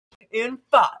in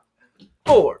 5,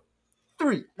 4,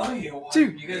 3, Oh,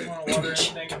 2. You guys want to water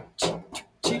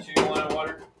anything? You want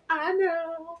water? I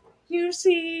know, you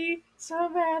see,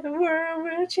 somehow the world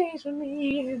will change for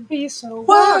me and be so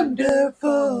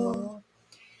wonderful.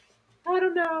 I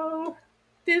don't know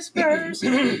this verse, but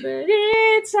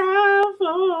it's all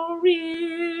for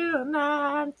real. And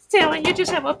I'm telling you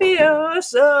just how I feel.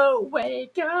 So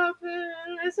wake up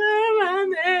and listen to my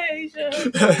nation.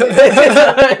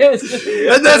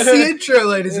 And that's the intro,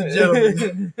 ladies and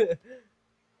gentlemen.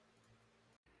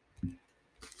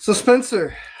 So,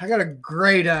 Spencer, I got a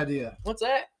great idea. What's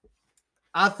that?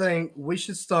 I think we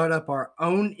should start up our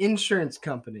own insurance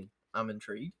company. I'm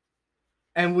intrigued.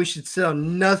 And we should sell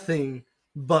nothing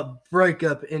but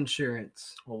breakup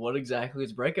insurance. Well, what exactly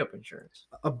is breakup insurance?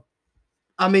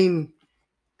 I mean,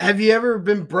 have you ever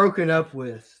been broken up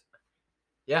with?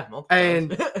 Yeah, multiple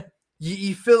And times.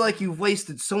 you feel like you've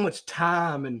wasted so much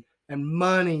time and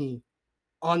money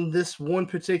on this one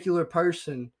particular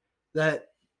person that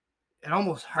it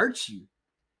almost hurts you.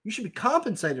 You should be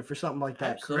compensated for something like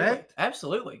that, Absolutely. correct?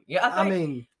 Absolutely. Yeah, I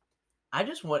mean, I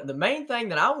just want the main thing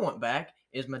that I want back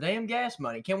is my damn gas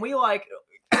money. Can we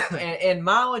and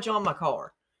mileage on my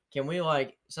car? Can we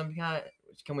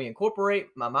can we incorporate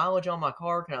my mileage on my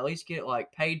car? Can I at least get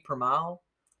paid per mile?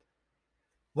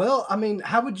 well, I mean,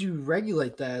 how would you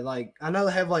regulate that? Like, I know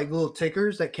they have little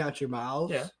tickers that count your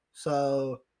miles. Yeah.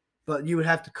 So, but you would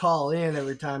have to call in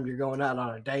every time you're going out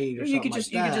on a date or You could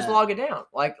something you could just log it down,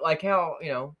 like how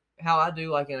how I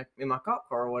do in my cop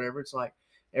car or whatever. It's like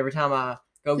every time I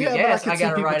go get gas, I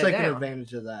gotta write it taking down.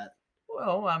 advantage of that.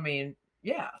 Well, I mean,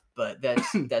 yeah, but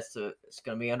it's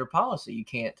going to be under policy. You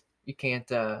can't take If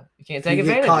advantage. you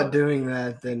get caught of it. doing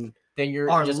that, then Then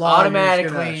our just lawyer's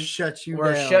automatically gonna shut you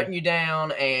we're down. shutting you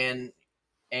down and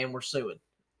we're suing.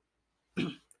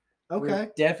 Okay.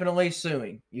 We're definitely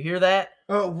suing. You hear that?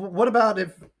 What about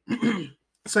if,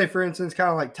 say, for instance, kind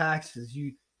of like taxes,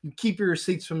 you keep your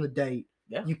receipts from the date.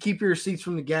 Yeah. You keep your receipts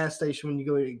from the gas station when you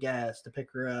go to get gas to pick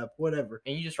her up, whatever.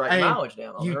 And you just write mileage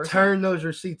down. On You turn those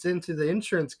receipts into the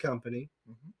insurance company,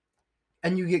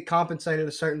 and you get compensated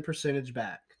a certain percentage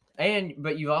back.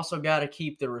 But you've also got to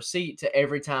keep the receipt to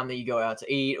every time that you go out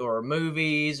to eat or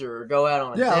movies or go out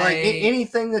on a date. Like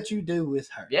anything that you do with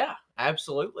her. Yeah,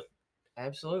 absolutely.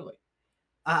 Absolutely.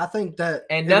 I think that.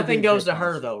 And nothing goes to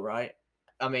her, though, right?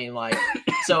 I mean,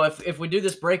 so if we do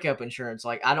this breakup insurance,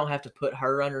 I don't have to put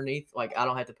her underneath. I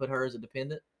don't have to put her as a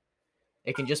dependent.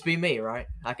 It can just be me, right?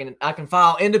 I can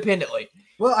file independently.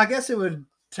 Well, I guess it would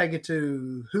take it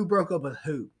to who broke up with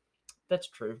who. That's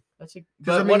true.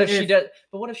 But what if she does?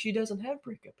 But what if she doesn't have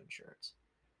breakup insurance?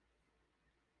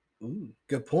 Ooh,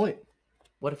 good point.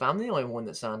 What if I'm the only one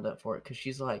that signed up for it? Because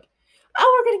she's like,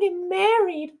 "Oh, we're gonna get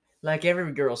married," like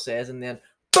every girl says, and then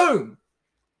boom,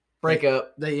 break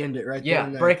up. They end it right there.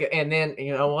 Yeah, break it, and then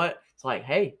you know what? It's like,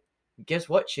 hey, guess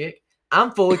what, chick?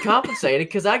 I'm fully compensated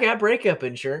because I got breakup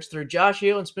insurance through Josh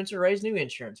Hill and Spencer Ray's new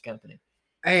insurance company.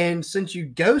 And since you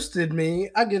ghosted me,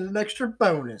 I get an extra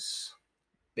bonus.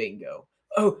 Bingo.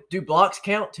 Oh, do blocks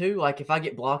count too? If I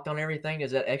get blocked on everything,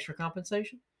 is that extra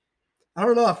compensation? I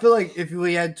don't know. I feel like if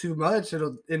we had too much,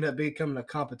 it'll end up becoming a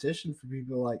competition for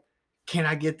people. Can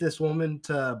I get this woman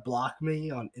to block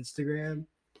me on Instagram?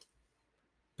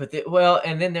 But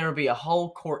and then there would be a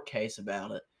whole court case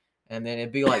about it, and then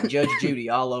it'd be like Judge Judy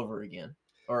all over again,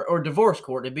 or divorce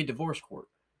court. It'd be divorce court.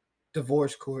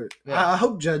 Divorce court. Yeah. I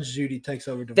hope Judge Judy takes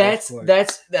over divorce court.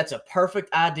 That's a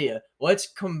perfect idea. Let's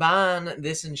combine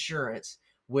this insurance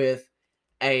with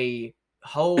a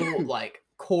whole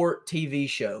court TV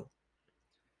show.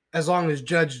 As long as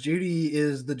Judge Judy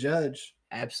is the judge.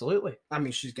 Absolutely. I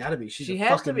mean, she's got to be. She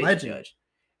has to be the judge.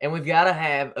 And we've got to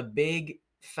have a big,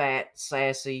 fat,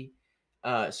 sassy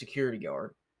security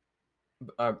guard,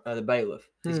 the bailiff.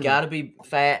 He's got to be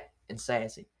fat and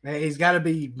sassy. Man, he's got to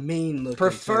be mean looking.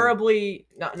 Preferably,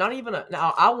 not even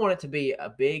I want it to be a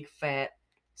big, fat,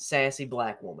 sassy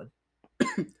black woman.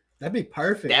 That'd be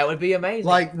perfect. That would be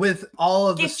amazing. With all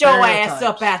of Get your ass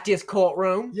up out this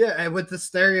courtroom. Yeah, and with the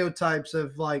stereotypes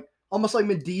of almost like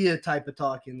Medea type of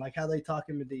talking, like how they talk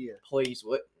in Medea. Please,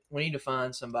 we need to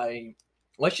find somebody.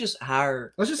 Let's just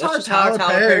hire Tyler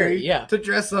Perry yeah, to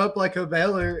dress up like a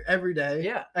bailiff every day.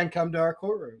 Yeah, and come to our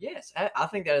courtroom. Yes, I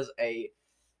think that is a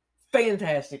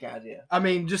fantastic idea. I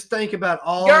mean, just think about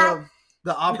all of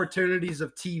the opportunities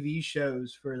of TV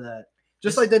shows for that.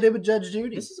 Just like they did with Judge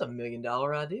Judy. This is $1 million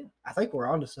idea. I think we're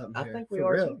onto something here. I think we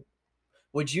are real. Too.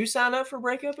 Would you sign up for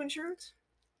breakup insurance?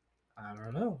 I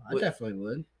don't know. I definitely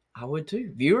would. I would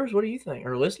too. Viewers, what do you think?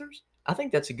 Or listeners? I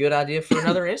think that's a good idea for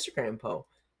another Instagram poll.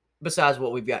 Besides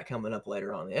what we've got coming up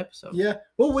later on in the episode. Yeah.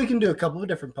 Well, we can do a couple of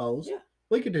different polls. Yeah.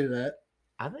 We could do that.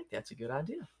 I think that's a good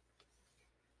idea.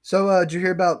 So, did you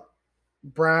hear about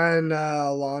Brian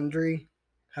Laundrie?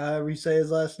 However you say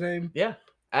his last name? Yeah.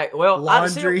 I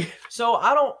Laundrie. so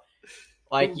I don't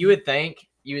like. You would think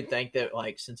that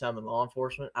like since I'm in law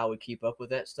enforcement, I would keep up with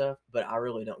that stuff, but I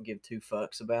really don't give two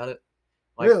fucks about it.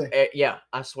 Like, Really? Yeah,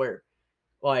 I swear.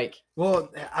 Like, Well,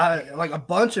 like a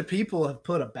bunch of people have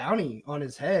put a bounty on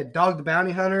his head. Dog the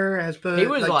Bounty Hunter has put. he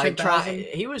was like 10,000.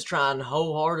 he was trying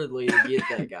wholeheartedly to get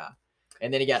that guy,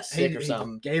 and then he got sick or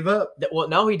something. He gave up. Well,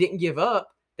 no, he didn't give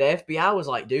up. The FBI was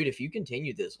like, dude, if you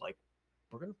continue this, like,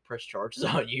 we're gonna press charges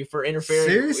on you for interfering.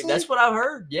 Seriously? That's what I've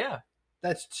heard. Yeah.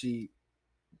 That's cheap.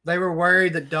 They were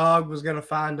worried that Dog was going to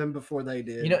find him before they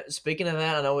did. You know, speaking of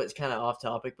that, I know it's kind of off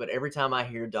topic, but every time I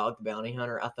hear Dog the Bounty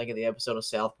Hunter, I think of the episode of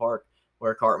South Park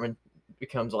where Cartman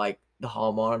becomes like the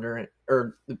hall monitor,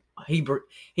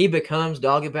 he becomes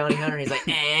Dog the Bounty Hunter. And he's like,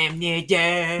 I'm the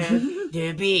dog,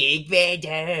 the big bad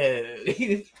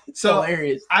dog. So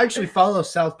hilarious. I actually follow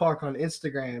South Park on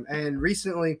Instagram, and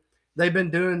recently they've been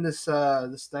doing this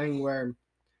this thing where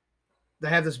they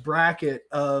have this bracket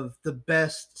of the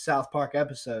best South Park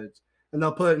episodes, and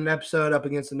they'll put an episode up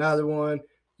against another one.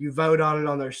 You vote on it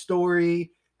on their story,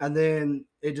 and then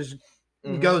it just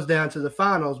goes down to the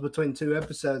finals between two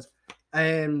episodes.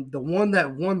 And the one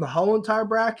that won the whole entire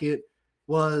bracket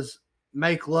was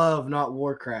Make Love, Not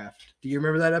Warcraft. Do you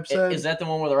remember that episode? Is that the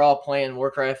one where they're all playing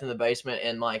Warcraft in the basement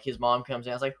and like his mom comes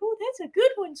out and is like, oh, that's a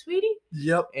good one, sweetie?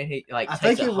 Yep. And he like I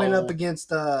think it went up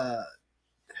against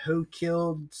Who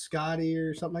Killed Scotty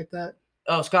or something like that.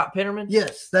 Oh, Scott Pitterman?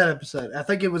 Yes, that episode. I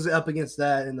think it was up against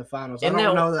that in the finals. I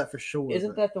don't know that for sure.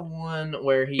 Isn't that the one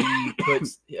where he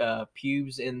puts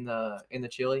pubes in the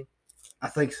chili? I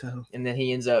think so. And then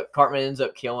Cartman ends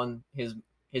up killing his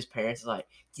parents. He's like,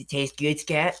 does it taste good,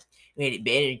 Scott? Made it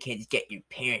better because it's got your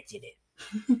parents in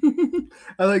it.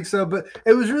 I think so, but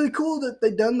it was really cool that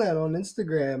they done that on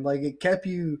Instagram. Like, it kept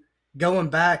you going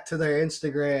back to their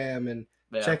Instagram and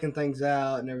checking things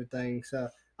out and everything. So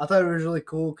I thought it was really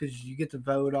cool because you get to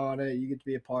vote on it. You get to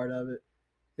be a part of it.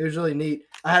 It was really neat.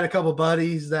 I had a couple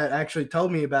buddies that actually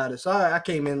told me about it. So I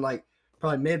came in like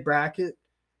probably mid-bracket,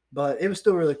 but it was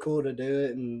still really cool to do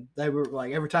it. And they were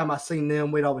like, every time I seen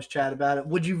them, we'd always chat about it.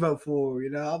 What'd you vote for? You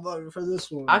know, I voted for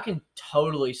this one. I can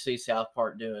totally see South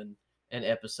Park doing an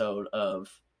episode of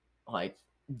like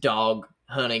dog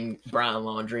hunting Brian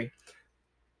Laundrie.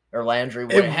 Or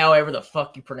Laundrie, however the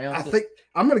fuck you pronounce it. I think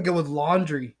I'm going to go with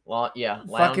Laundrie. Brian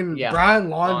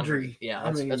Laundrie. Yeah,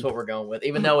 that's what we're going with.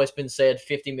 Even though it's been said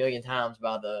 50 million times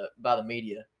by the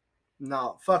media.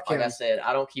 No, fuck him. Like I said,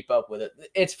 I don't keep up with it.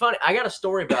 It's funny. I got a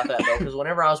story about that, though, because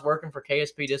whenever I was working for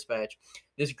KSP Dispatch,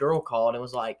 this girl called and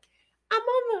was like, I'm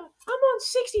on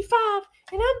 65,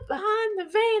 and I'm behind the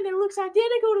van that looks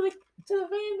identical to the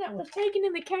van that was taken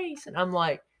in the case. And I'm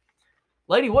like,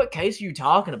 lady, what case are you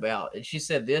talking about? And she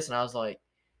said this, and I was like,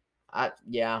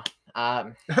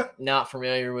 I'm not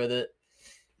familiar with it.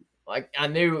 Like, I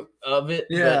knew of it,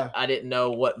 but I didn't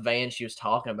know what van she was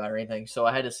talking about or anything. So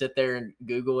I had to sit there and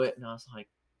Google it, and I was like,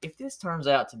 if this turns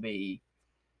out to be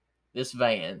this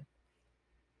van,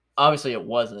 obviously it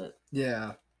wasn't.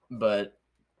 Yeah. But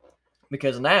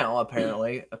because now,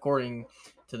 apparently, according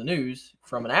to the news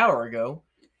from an hour ago,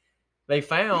 they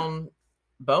found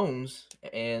bones,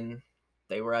 and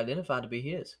they were identified to be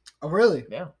his. Oh, really?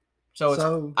 Yeah.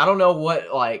 So I don't know what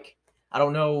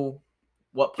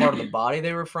part of the body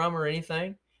they were from or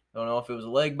anything. I don't know if it was a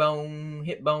leg bone,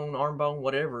 hip bone, arm bone,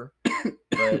 whatever.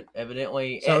 But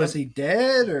evidently. So is he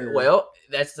dead or? Well,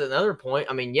 that's another point.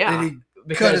 I mean, yeah. Did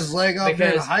he cut his leg off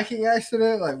in a hiking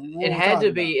accident? Like, it had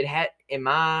to be.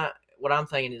 What I'm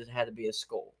thinking is it had to be a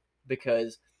skull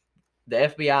because the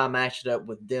FBI matched it up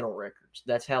with dental records.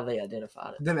 That's how they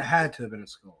identified it. Then it had to have been a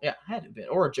skull. Yeah, it had to have been.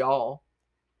 Or a jaw.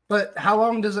 But how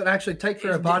long does it actually take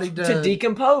for a body to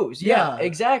decompose? Yeah,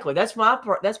 exactly. That's my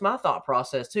thought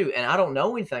process too. And I don't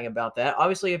know anything about that.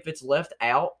 Obviously, if it's left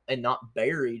out and not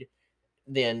buried,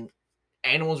 then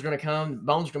animals are going to come.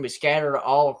 Bones are going to be scattered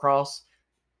all across,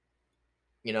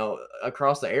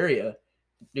 across the area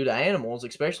due to animals.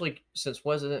 Especially since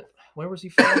where was he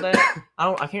found at?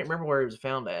 I can't remember where he was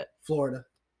found at. Florida.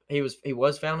 He was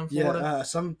found in Florida. Yeah,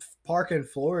 some park in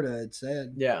Florida. It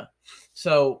said. Yeah.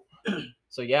 So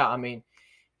yeah, I mean,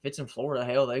 if it's in Florida,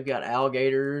 hell, they've got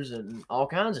alligators and all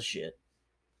kinds of shit.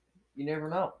 You never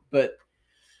know. But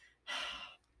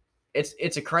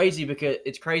it's crazy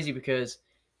because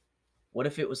what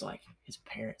if it was like his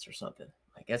parents or something?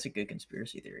 Like, that's a good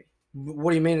conspiracy theory.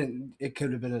 What do you mean it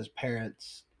could have been his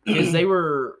parents? Because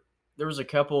there was a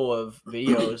couple of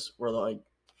videos where like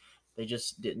they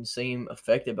just didn't seem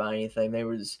affected by anything. They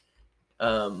was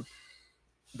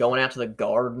going out to the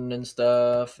garden and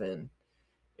stuff, and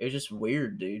it was just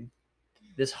weird, dude.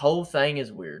 This whole thing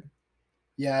is weird.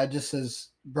 Yeah, it just says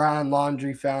Brian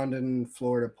Laundrie found in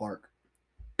Florida Park.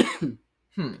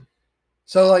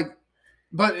 So, like,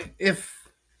 but if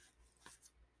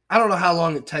I don't know how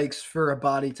long it takes for a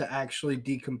body to actually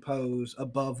decompose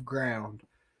above ground,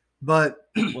 but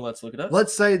Well, let's look it up.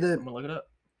 let's say I'm that gonna look it up.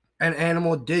 an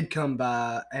animal did come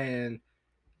by and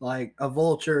like a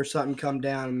vulture or something come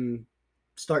down and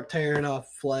start tearing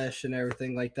off flesh and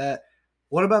everything like that.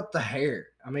 What about the hair?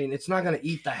 I mean, it's not going to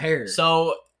eat the hair.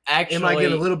 So actually, it might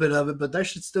get a little bit of it, but there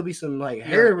should still be some like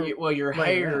hair. your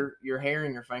laying hair, around. your hair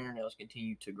and your fingernails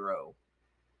continue to grow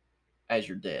as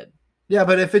you're dead. Yeah,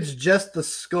 but if it's just the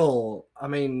skull, I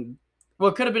mean, Well,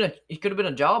 it could have been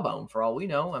a jawbone for all we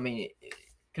know. I mean, it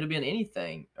could have been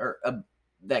anything or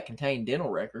that contained dental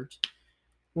records.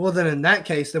 well, then in that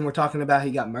case, then we're talking about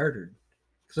he got murdered.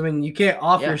 Because I mean, you can't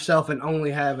off Yeah. yourself and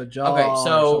only have a jaw Okay, or so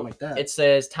something like that. it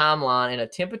says timeline in a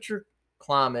temperature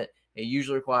climate. It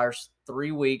usually requires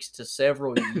 3 weeks to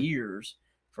several years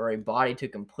for a body to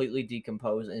completely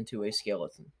decompose into a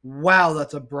skeleton. Wow,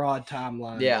 that's a broad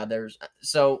timeline. Yeah, there's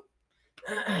so.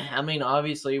 I mean,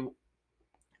 obviously,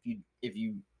 if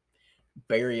you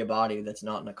bury a body that's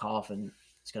not in a coffin,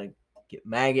 it's gonna get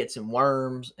maggots and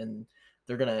worms, and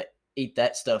they're gonna eat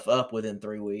that stuff up within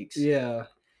 3 weeks. Yeah.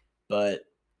 But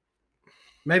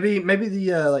Maybe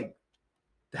the like,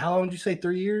 how long did you say?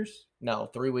 3 years no,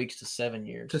 3 weeks to 7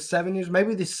 years. to 7 years?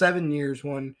 Maybe the 7 years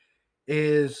one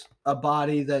is a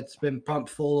body that's been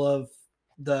pumped full of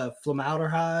the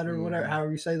formaldehyde or whatever, however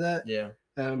you say that. Yeah.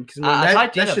 Because I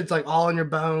typed in that shit's like all in your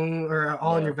bone or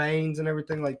all in your veins and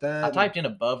everything like that. I typed in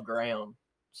above ground,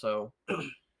 so.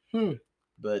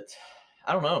 But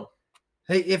I don't know.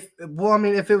 Hey, if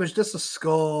it was just a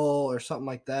skull or something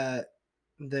like that,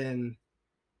 then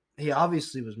he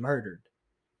obviously was murdered.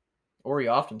 Or he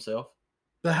offed himself.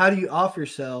 But how do you off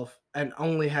yourself and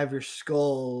only have your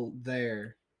skull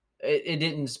there? It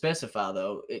didn't specify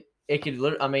though. It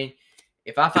could. I mean,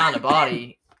 if I find a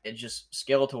body, it's just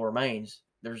skeletal remains.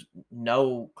 There's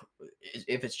no.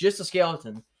 If it's just a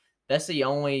skeleton, that's the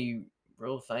only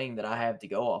real thing that I have to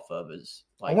go off of is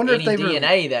like any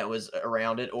DNA that was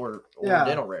around it or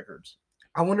dental records.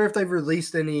 I wonder if they've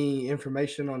released any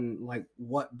information on like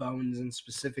what bones in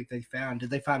specific they found. Did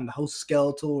they find the whole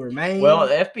skeletal remains? Well,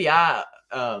 the FBI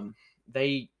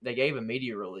they gave a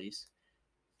media release.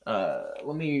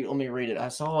 Let me read it. I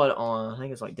saw it on I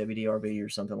think it's like WDRB or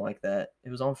something like that. It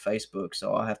was on Facebook,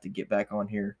 so I'll have to get back on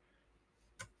here.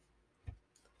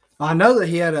 I know that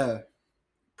he had a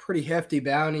pretty hefty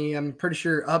bounty. I'm pretty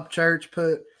sure Upchurch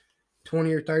put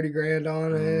 20 or 30 grand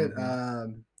on it.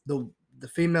 The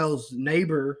female's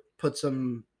neighbor put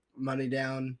some money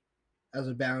down as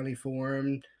a bounty for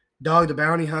him. Dog the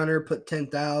Bounty Hunter put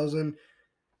 10,000.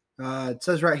 It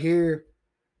says right here,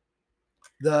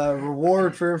 the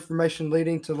reward for information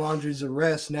leading to Laundrie's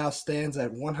arrest now stands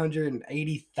at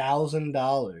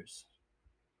 $180,000.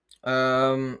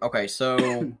 Okay,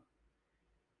 so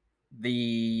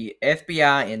the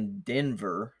FBI in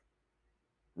Denver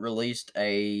released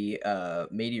a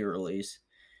media release.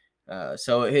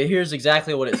 So here's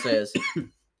exactly what it says.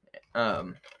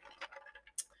 So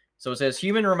it says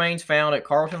human remains found at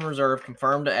Carlton Reserve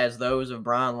confirmed as those of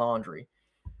Brian Laundrie.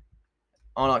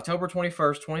 On October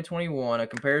 21st, 2021, a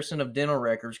comparison of dental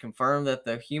records confirmed that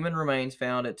the human remains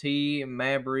found at T.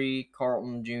 Mabry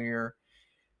Carlton Jr.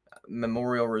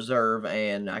 Memorial Reserve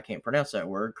and I can't pronounce that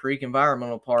word, Creek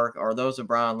Environmental Park are those of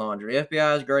Brian Laundrie.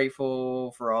 FBI is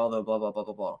grateful for all the blah, blah, blah,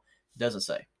 blah, blah. Doesn't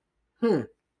say. I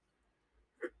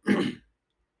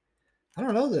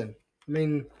don't know then. I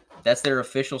mean, that's their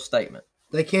official statement.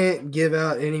 They can't give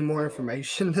out any more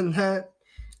information than that.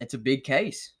 It's a big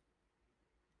case.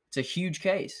 It's a huge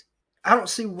case. I don't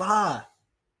see why.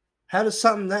 How does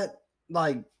something that,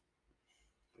 like,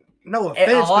 no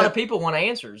offense, a lot of people want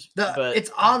answers. But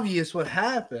it's obvious what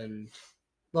happened.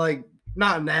 Like,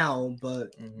 not now,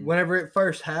 but whenever it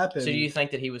first happened. So do you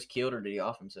think that he was killed or did he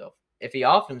off himself? If he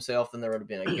offed himself, then there would have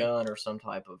been a gun or some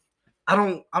type of... I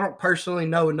don't personally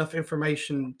know enough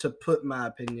information to put my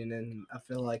opinion in, I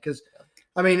feel like. Because,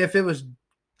 I mean, if it was...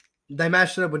 They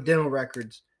matched it up with dental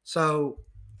records. So...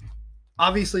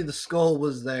 Obviously, the skull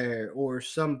was there, or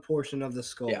some portion of the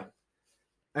skull. Yeah.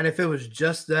 And if it was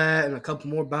just that and a couple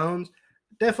more bones,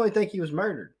 I definitely think he was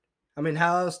murdered. I mean,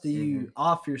 how else do you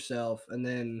off yourself and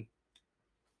then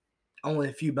only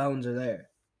a few bones are there?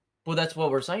 Well, that's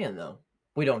what we're saying, though.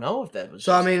 We don't know if that was.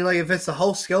 So, I mean, like, if it's the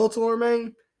whole skeletal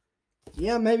remain,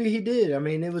 yeah, maybe he did. I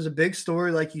mean, it was a big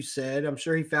story, like you said. I'm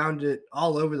sure he found it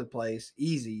all over the place,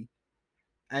 easy.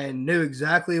 and knew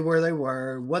exactly where they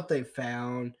were, what they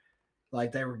found.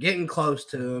 Like, they were getting close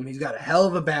to him. He's got a hell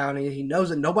of a bounty. He knows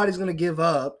that nobody's going to give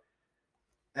up,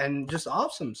 and just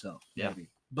offs himself, maybe.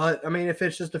 But, I mean, if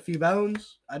it's just a few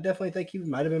bones, I definitely think he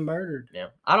might have been murdered. Yeah,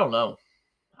 I don't know.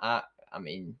 I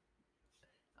mean,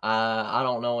 I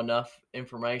don't know enough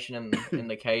information in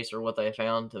the case or what they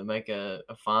found to make a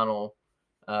final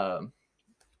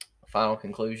final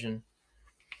conclusion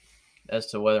as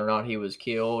to whether or not he was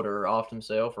killed or offed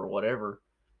himself or whatever.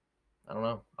 I don't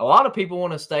know. A lot of people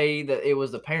want to say that it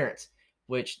was the parents,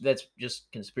 which that's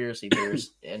just conspiracy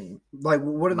theories. And like,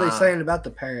 what are they saying about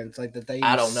the parents? Like, that they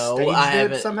I don't know. staged I it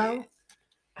haven't somehow?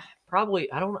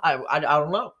 Probably. I don't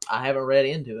know. I haven't read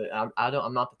into it.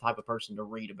 I'm not the type of person to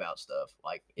read about stuff.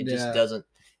 Like, it just doesn't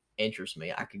interest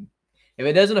me. If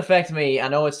it doesn't affect me, I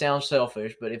know it sounds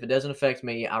selfish, but if it doesn't affect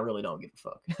me, I really don't give a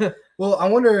fuck. Well, I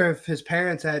wonder if his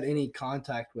parents had any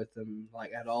contact with him,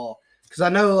 like, at all. Because I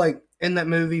know, like, in that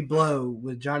movie Blow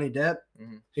with Johnny Depp,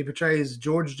 he portrays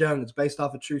George Jung. It's based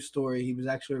off a true story. He was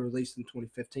actually released in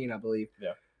 2015, I believe.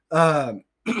 Yeah.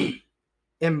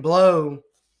 In Blow,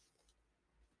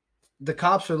 the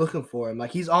cops are looking for him.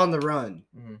 Like, he's on the run.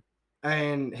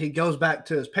 And he goes back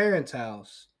to his parents'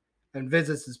 house and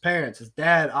visits his parents. His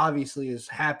dad obviously is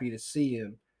happy to see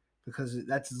him because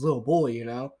that's his little boy, you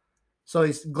know? So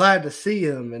he's glad to see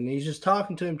him, and he's just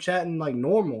talking to him, chatting like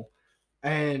normal.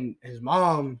 And his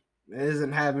mom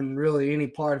isn't having really any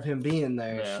part of him being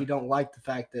there. Yeah. She don't like the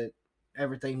fact that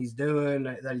everything he's doing,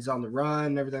 that he's on the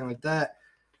run, everything like that.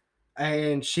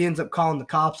 And she ends up calling the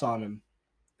cops on him.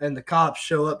 And the cops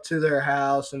show up to their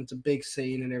house, and it's a big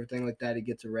scene and everything like that. He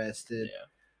gets arrested. Yeah.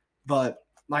 But,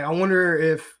 like, I wonder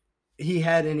if he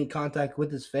had any contact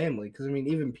with his family. Because, I mean,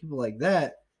 even people like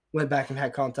that went back and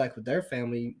had contact with their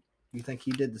family. You think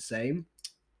he did the same?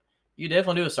 You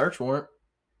definitely do a search warrant.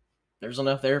 There's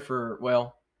enough there for,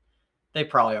 well, they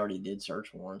probably already did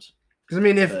search warrants. Because, I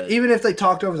mean, even if they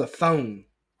talked over the phone,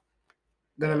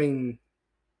 then, I mean,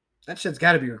 that shit's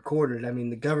got to be recorded. I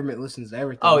mean, the government listens to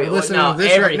everything. Oh, listen no, to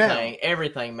this everything, right now.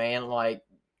 everything, man. Like,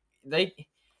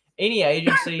 any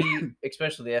agency,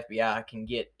 especially the FBI, can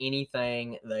get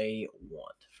anything they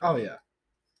want. Oh, yeah.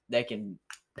 They can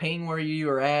ping where you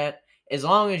are at. As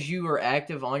long as you are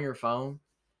active on your phone,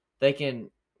 they can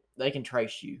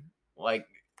trace you. Like,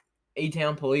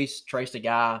 E-Town police traced a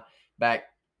guy back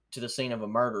to the scene of a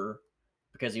murder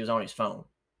because he was on his phone.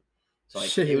 It's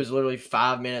like, it was literally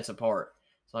 5 minutes apart.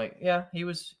 It's like, yeah, he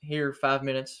was here 5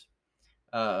 minutes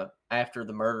after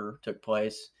the murder took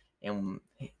place, and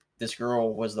this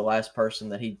girl was the last person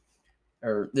that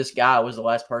this guy was the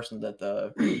last person that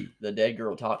the dead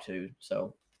girl talked to.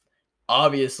 So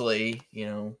obviously,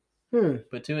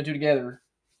 put two and two together.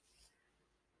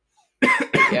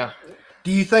 Yeah.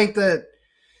 Do you think that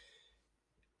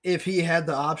if he had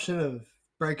the option of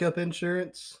breakup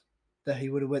insurance, that he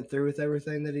would have went through with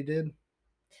everything that he did?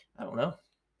 I don't know.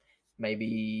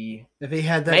 Maybe if he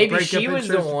had that, maybe breakup she was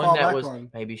the insurance to one fall that back was. on.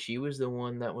 Maybe she was the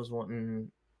one that was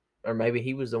wanting, or maybe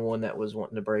he was the one that was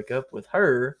wanting to break up with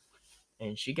her,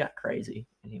 and she got crazy,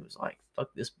 and he was like, "Fuck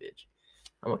this bitch,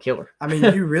 I'm gonna kill her." I mean,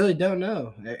 you really don't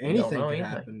know. Anything could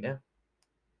happen. Yeah.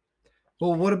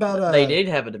 Well, what about They did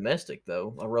have a domestic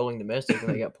though, a rolling domestic,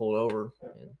 and they got pulled over.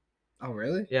 And, oh,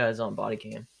 really? yeah, it's on body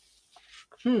cam.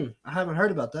 I haven't heard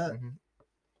about that. Mm-hmm.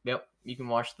 Yep, you can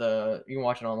watch it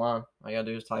online. All you gotta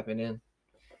do is type it in.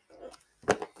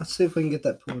 Let's see if we can get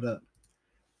that pulled up.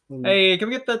 Hey, can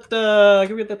we get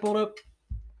that pulled up?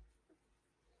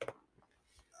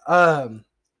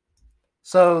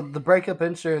 So the breakup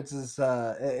insurance is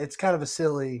it's kind of a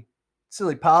silly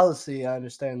policy. I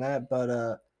understand that,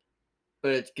 but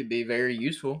it could be very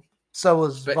useful. So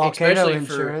was volcano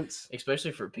insurance,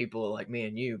 especially for people like me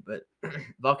and you. But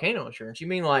volcano insurance, you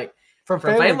mean like from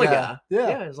Family Guy?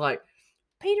 Yeah, it's like,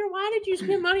 Peter, why did you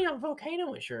spend money on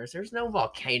volcano insurance? There's no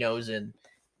volcanoes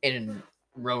in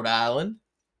Rhode Island.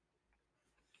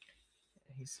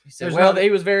 He said, he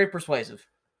was very persuasive.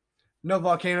 No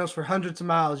volcanoes for hundreds of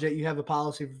miles, yet you have a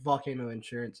policy for volcano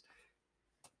insurance.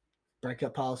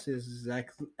 Breakup policy is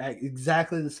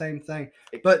exactly the same thing.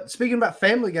 But speaking about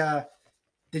Family Guy,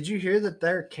 did you hear that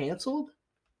they're canceled?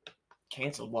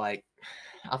 Canceled? Like,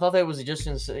 I thought that was just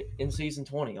in season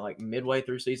 20, like midway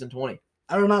through season 20.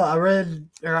 I don't know. I read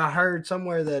or I heard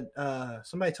somewhere that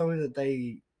somebody told me that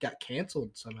they got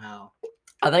canceled somehow.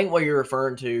 I think what you're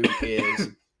referring to is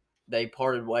they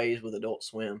parted ways with Adult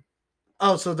Swim.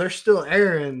 Oh, so they're still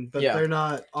airing, but they're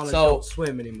not on Adult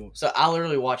Swim anymore. So I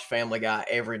literally watch Family Guy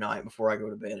every night before I go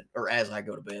to bed, or as I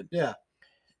go to bed. Yeah.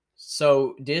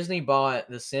 So Disney bought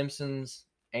The Simpsons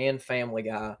and Family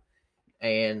Guy,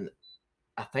 and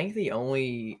I think the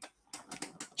only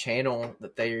channel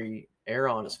that they air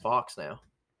on is Fox now.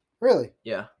 Really?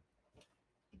 Yeah.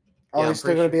 Are Yeah, they I'm still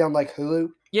pretty going to be on like Hulu?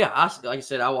 Yeah, like I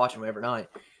said, I watch them every night.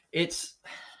 It's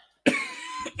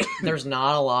there's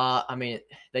not a lot. I mean,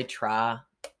 they try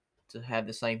to have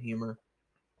the same humor,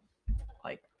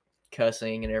 like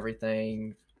cussing and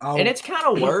everything, and it's kind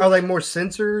of worked. Are they more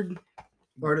censored,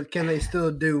 or can they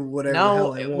still do whatever the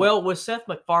hell they want? Well, with Seth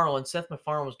MacFarlane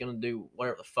was going to do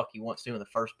whatever the fuck he wants to in the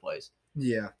first place.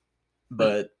 Yeah,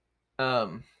 but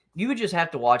you would just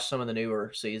have to watch some of the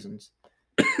newer seasons.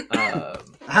 I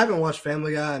haven't watched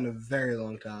Family Guy in a very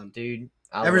long time, dude.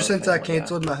 Ever since I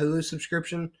canceled my Hulu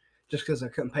subscription, just because I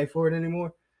couldn't pay for it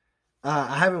anymore.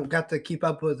 I haven't got to keep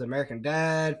up with American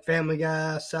Dad, Family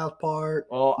Guy, South Park.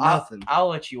 Well, nothing. I'll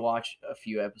let you watch a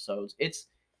few episodes. It's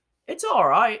all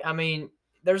right. I mean,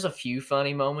 there's a few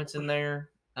funny moments in there.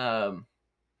 I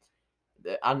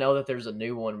know that there's a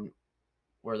new one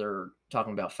where they're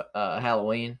talking about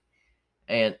Halloween,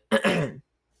 and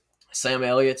Sam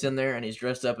Elliott's in there, and he's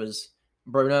dressed up as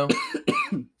Bruno.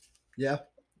 Yeah.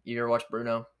 You ever watch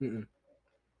Bruno? Mm-mm.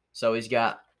 So he's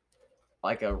got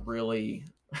like a really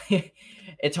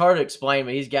it's hard to explain,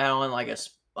 but he's got on like a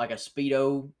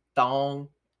Speedo thong,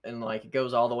 and like it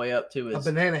goes all the way up to his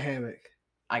a banana hammock.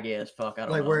 I guess. Fuck, I don't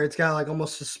know. Like where it's got like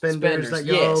almost suspenders that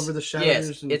go over the shoulders.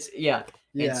 Yes, and, it's yeah.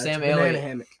 And It's Sam a banana Elliott,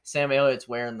 hammock. Sam Elliott's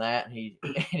wearing that, and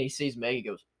he sees Meg. He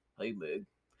goes, "Hey, Meg,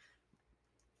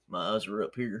 my eyes are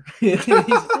up here."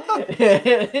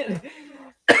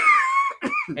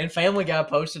 And Family Guy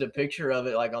posted a picture of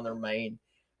it like on their main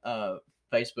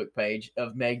Facebook page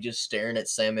of Meg just staring at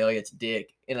Sam Elliott's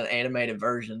dick in an animated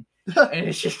version. And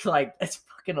it's just like, that's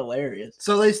fucking hilarious.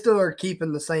 So they still are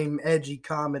keeping the same edgy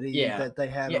comedy that they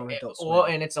had on Adult Swim. Well,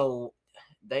 and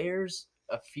there's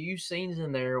a few scenes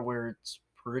in there where it's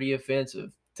pretty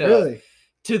offensive to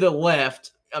the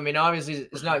left. I mean, obviously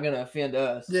it's not going to offend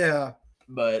us. Yeah.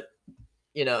 But,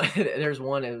 there's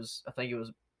one, I think it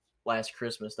was last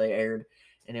Christmas they aired,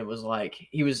 and it was like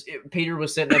Peter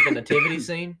was setting up a nativity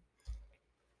scene,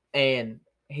 and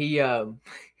he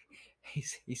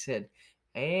said,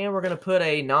 "And we're gonna put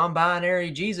a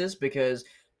non-binary Jesus because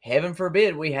heaven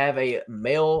forbid we have a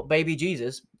male baby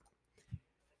Jesus."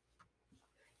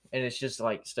 And it's just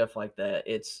like stuff like that.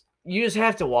 You just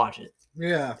have to watch it.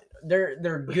 Yeah,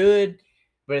 they're good,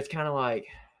 but it's kind of like,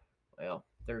 well,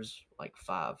 there's like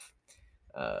 5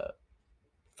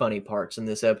 funny parts in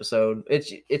this episode.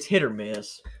 It's hit or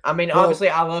miss. I mean, obviously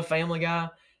I love Family Guy,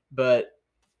 but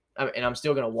I'm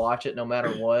still gonna watch it no matter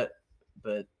what.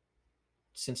 But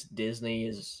since Disney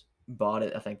has bought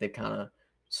it, I think they kind of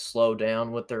slowed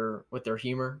down with their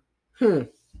humor.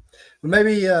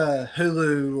 Maybe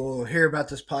Hulu will hear about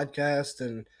this podcast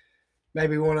and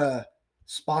maybe want to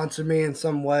sponsor me in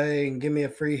some way and give me a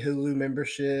free Hulu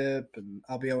membership, and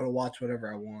I'll be able to watch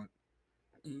whatever I want.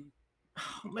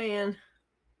 Oh, man.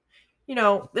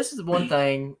 This is one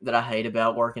thing that I hate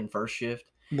about working first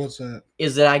shift. What's that?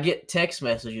 Is that I get text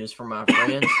messages from my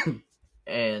friends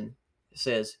and it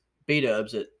says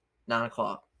B-dubs at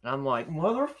 9:00. And I'm like,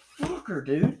 motherfucker,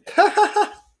 dude.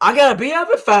 I got to be up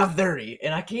at 5:30,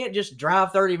 and I can't just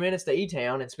drive 30 minutes to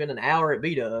E-Town and spend an hour at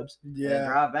B-dubs and then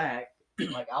drive back.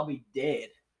 Like, I'll be dead.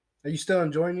 Are you still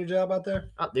enjoying your job out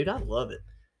there? Dude, I love it.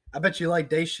 I bet you like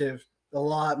day shift a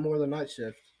lot more than night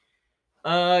shift.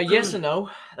 Yes and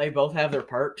no. They both have their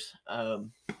perks.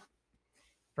 From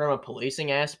a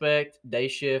policing aspect, day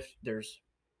shift, there's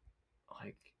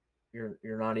like you're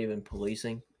not even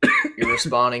policing. You're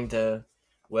responding to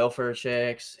welfare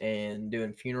checks and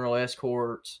doing funeral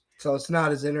escorts. So it's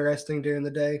not as interesting during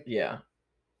the day. Yeah,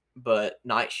 but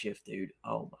night shift, dude.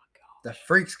 Oh my god, the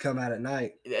freaks come out at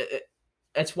night.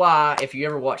 That's why if you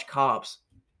ever watch Cops,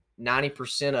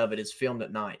 90% of it is filmed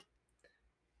at night.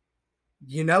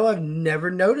 I've never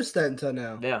noticed that until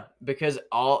now. Yeah, because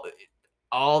all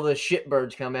the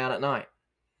shitbirds come out at night.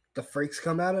 The freaks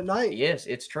come out at night. Yes,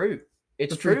 it's true.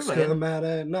 It's the true, freaks man. Come out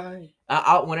at night.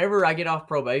 Whenever I get off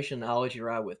probation, I'll let you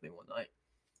ride with me one night.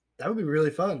 That would be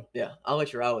really fun. Yeah, I'll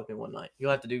let you ride with me one night.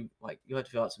 You'll have to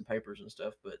fill out some papers and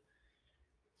stuff, but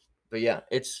yeah,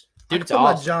 it's awesome.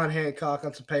 My John Hancock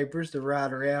on some papers to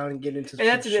ride around and get into some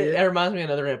shit. That reminds me of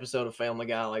another episode of Family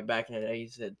Guy, like back in the day. He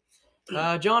said,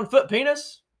 John Foot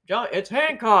Penis. John, it's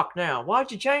Hancock now.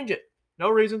 Why'd you change it? No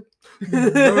reason.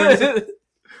 No reason.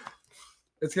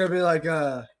 It's gonna be like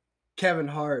Kevin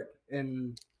Hart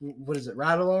and what is it,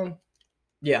 Ride Along?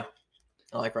 Yeah,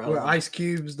 I like Ride Along. Where Ice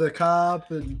Cube's the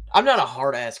cop, and I'm not a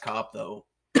hard ass cop though.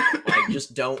 Like,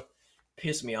 just don't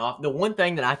piss me off. The one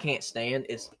thing that I can't stand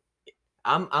is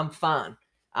I'm fine.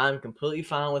 I'm completely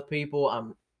fine with people.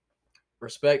 I'm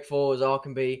respectful as all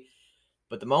can be.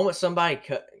 But the moment somebody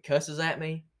cusses at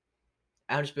me,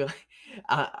 I'll just be like,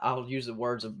 I'll use the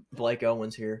words of Blake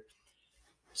Owens here.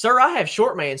 Sir, I have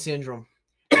short man syndrome.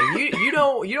 And you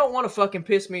don't want to fucking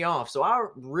piss me off. So I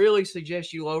really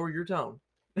suggest you lower your tone.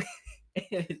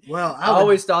 Well, I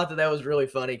always thought that was really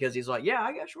funny because he's like, yeah,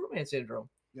 I got short man syndrome.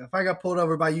 if I got pulled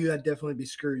over by you, I'd definitely be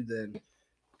screwed then.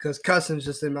 Because cussing's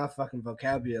just in my fucking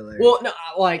vocabulary. Well, no,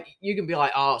 like you can be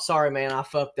like, oh, sorry, man, I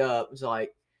fucked up. It's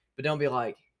like, but don't be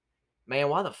like, man,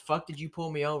 why the fuck did you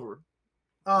pull me over?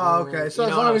 Oh, okay. So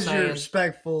as long as you're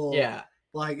respectful, yeah,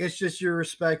 like it's just your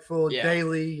respectful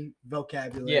daily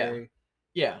vocabulary.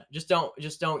 Yeah. Just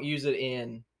don't use it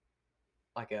in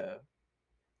like a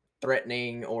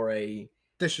threatening or a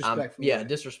disrespectful. way.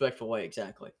 Disrespectful way.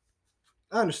 Exactly.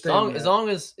 I understand. As long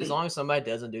as somebody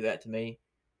doesn't do that to me,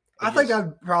 I think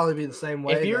I'd probably be the same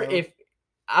way. If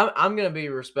I'm gonna be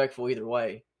respectful either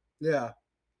way. Yeah.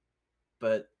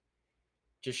 But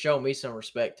just show me some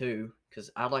respect too,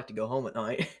 because I'd like to go home at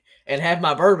night and have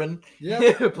my bourbon.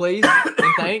 Yeah, please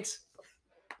and thanks.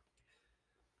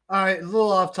 All right, a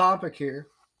little off topic here,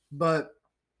 but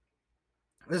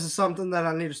this is something that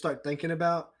I need to start thinking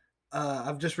about.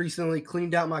 I've just recently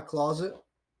cleaned out my closet,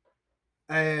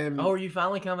 and are you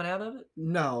finally coming out of it?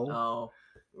 No. Oh.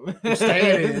 I'm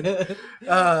staying in.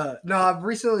 No, I've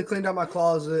recently cleaned out my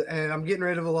closet and I'm getting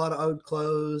rid of a lot of old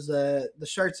clothes, the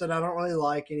shirts that I don't really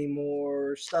like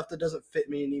anymore, stuff that doesn't fit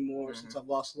me anymore since I've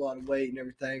lost a lot of weight and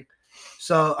everything.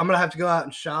 So I'm gonna have to go out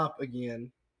and shop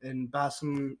again and buy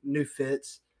some new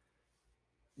fits.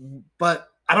 But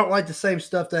I don't like the same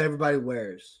stuff that everybody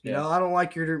wears. You know, I don't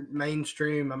like your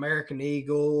mainstream American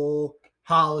Eagle,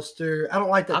 Hollister. I don't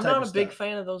like that. I'm not a big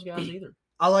fan of those guys either.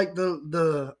 I like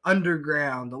the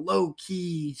underground, the low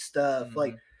key stuff.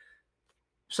 Like,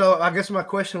 so I guess my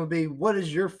question would be, what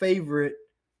is your favorite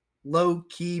low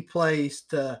key place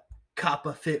to cop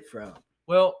a fit from?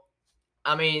 Well,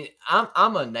 I mean,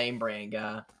 I'm a name brand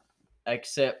guy,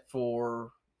 except for.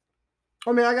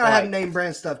 I mean, I gotta have name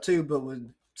brand stuff too, but with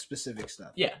specific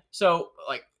stuff. Yeah. So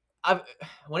like,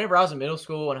 whenever I was in middle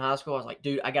school and high school, I was like,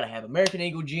 dude, I gotta have American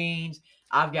Eagle jeans.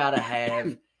 I've gotta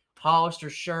have Hollister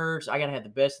shirts. I gotta have the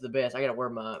best of the best. I gotta wear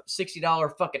my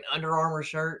 $60 fucking Under Armour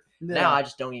shirt. Yeah. Now I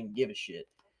just don't even give a shit.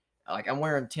 Like I'm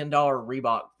wearing $10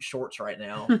 Reebok shorts right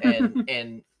now,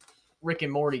 and Rick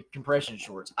and Morty compression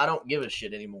shorts. I don't give a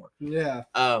shit anymore. Yeah.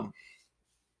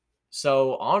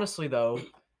 So honestly though,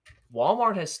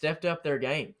 Walmart has stepped up their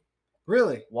game.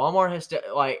 Really? Walmart has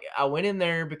I went in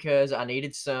there because I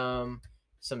needed some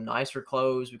nicer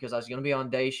clothes because I was going to be on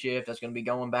day shift. I was going to be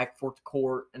going back and forth to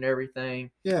court and everything.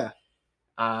 Yeah.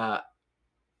 I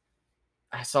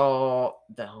saw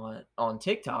that on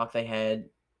TikTok they had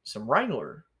some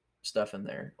Wrangler stuff in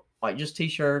there, like just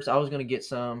t-shirts. I was going to get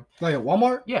some. Like at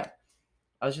Walmart? Yeah.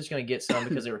 I was just going to get some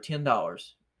because they were $10. I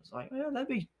was like, well, that'd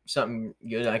be something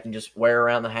good I can just wear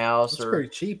around the house. That's pretty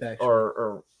cheap, actually.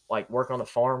 Or like work on the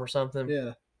farm or something.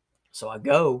 Yeah. So I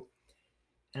go,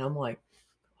 and I'm like,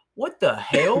 what the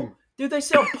hell? Dude, they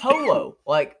sell polo.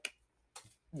 Like,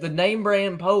 the name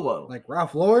brand polo. Like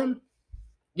Ralph Lauren?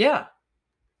 Yeah.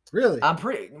 Really?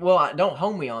 Don't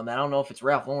hold me on that. I don't know if it's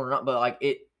Ralph Lauren or not, but like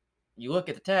you look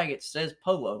at the tag, it says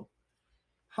polo.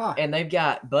 Huh. And they've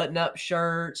got button-up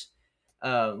shirts,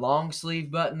 long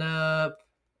sleeve button-up,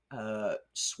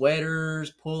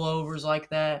 sweaters, pullovers like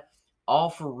that, all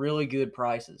for really good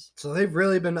prices. So they've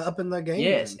really been upping their game.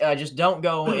 Yes, just don't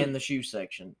go in the shoe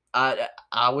section.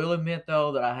 I will admit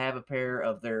though that I have a pair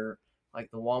of their the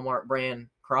Walmart brand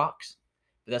Crocs,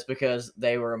 but that's because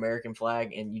they were American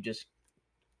flag, and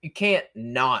you can't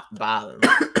not buy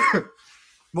them.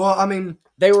 Well, I mean,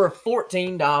 they were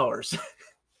 $14.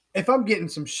 If I'm getting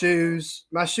some shoes,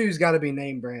 my shoes got to be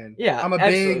name brand. Yeah, I'm a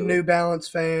big New Balance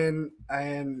fan,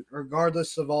 and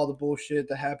regardless of all the bullshit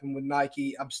that happened with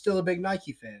Nike, I'm still a big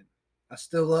Nike fan. I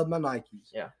still love my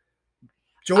Nikes. Yeah.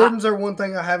 Jordans are one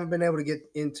thing I haven't been able to get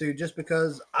into just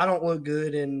because I don't look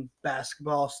good in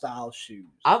basketball style shoes.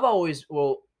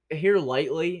 Here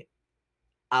lately,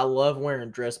 I love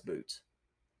wearing dress boots.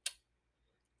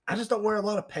 I just don't wear a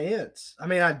lot of pants. I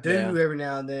mean, I do every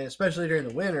now and then, especially during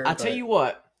the winter. I tell you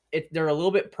what, they're a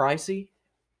little bit pricey,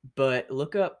 but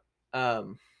look up, I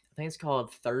think it's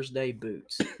called Thursday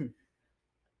Boots.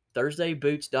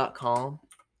 ThursdayBoots.com.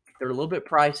 They're a little bit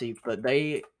pricey, but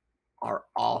they are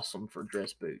awesome for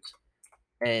dress boots.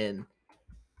 And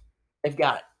they've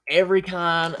got every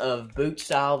kind of boot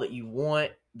style that you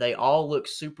want. They all look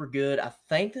super good. I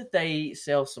think that they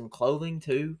sell some clothing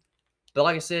too. But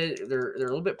like I said, they're a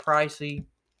little bit pricey,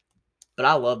 but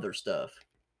I love their stuff.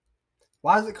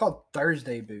 Why is it called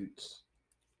Thursday Boots?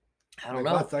 I don't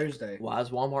know. Why Thursday? Why is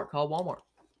Walmart called Walmart?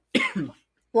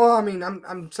 Well, I mean,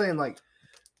 I'm saying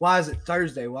Why is it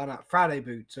Thursday? Why not Friday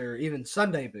boots or even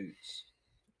Sunday boots?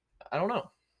 I don't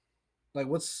know. Like,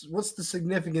 what's the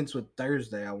significance with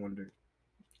Thursday? I wonder.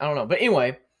 I don't know. But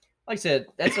anyway, like I said,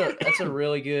 that's a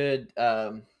really good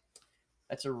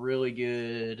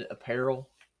apparel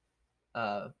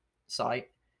site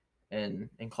and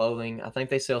clothing. I think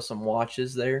they sell some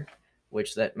watches there,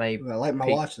 which that may I like my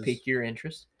watches. pique your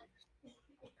interest.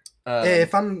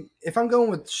 If I'm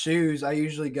going with shoes, I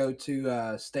usually go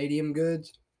to Stadium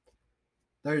Goods.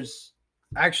 There's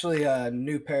actually a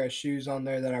new pair of shoes on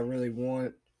there that I really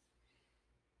want.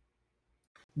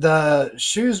 The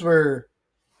shoes were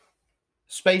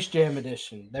Space Jam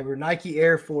edition. They were Nike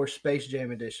Air Force Space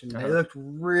Jam edition. They looked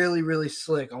really, really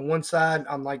slick. On one side,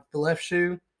 on like the left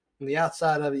shoe, on the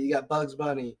outside of it, you got Bugs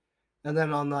Bunny, and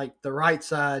then on like the right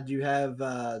side, you have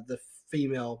the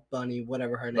female bunny,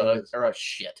 whatever her name is. Or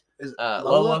shit. Is Lola?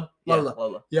 Lola. Yeah,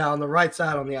 Lola. Yeah, on the right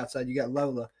side, on the outside, you got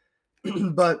Lola.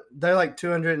 But they're like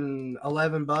 $211 or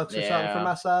something for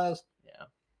my size. Yeah.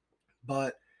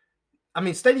 But I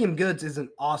mean, Stadium Goods is an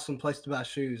awesome place to buy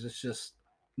shoes. It's just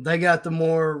they got the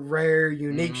more rare,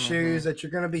 unique shoes that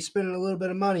you're going to be spending a little bit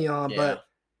of money on, but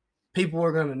people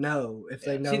are going to know if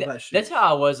they know about shoes. That's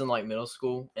how I was in like middle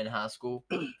school and high school.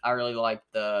 I really liked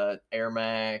the Air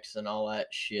Max and all that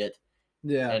shit.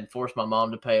 Yeah. And forced my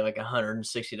mom to pay like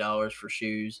 $160 for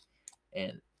shoes.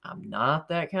 And I'm not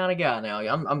that kind of guy now.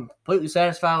 I'm completely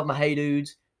satisfied with my Hey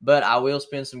Dudes, but I will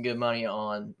spend some good money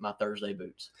on my Thursday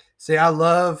boots. See, I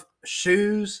love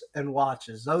shoes and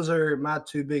watches. Those are my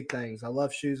two big things. I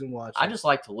love shoes and watches. I just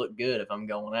like to look good if I'm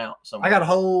going out somewhere. I got a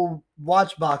whole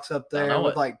watch box up there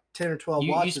with like 10 or 12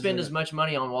 watches. You spend as much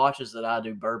money on watches that I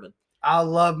do bourbon. I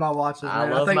love my watches. I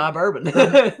love my bourbon.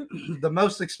 The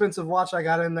most expensive watch I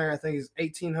got in there, I think, is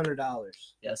 $1,800.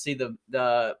 Yeah, see,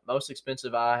 the most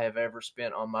expensive I have ever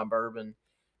spent on my bourbon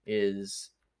is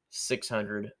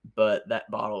 $600, but that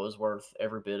bottle is worth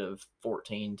every bit of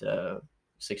 $1,400 to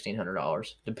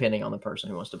 $1,600, depending on the person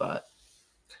who wants to buy it.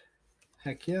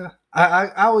 Heck yeah! I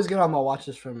always get all my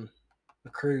watches from a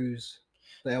cruise.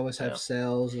 They always have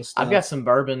sales and stuff. I've got some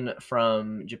bourbon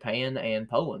from Japan and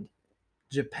Poland.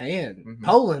 Japan,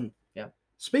 Poland. Yeah.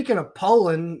 Speaking of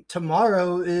Poland,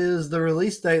 tomorrow is the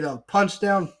release date of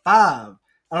Punchdown 5. I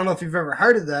don't know if you've ever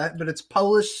heard of that, but it's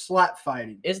Polish slap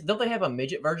fighting. Don't they have a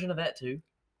midget version of that too?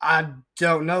 I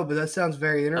don't know, but that sounds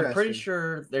very interesting. I'm pretty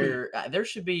sure there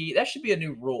should be a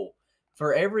new rule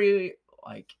for every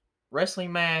like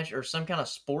wrestling match or some kind of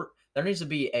sport. There needs to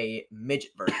be a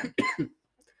midget version.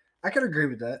 I could agree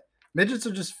with that. Midgets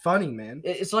are just funny, man.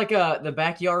 It's like the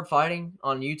backyard fighting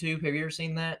on YouTube. Have you ever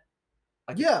seen that?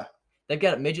 Yeah. They've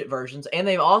got midget versions, and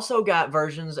they've also got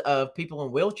versions of people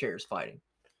in wheelchairs fighting.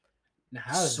 Now,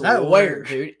 how does that work?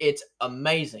 Dude, it's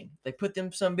amazing. They put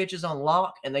some bitches on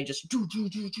lock, and they just do.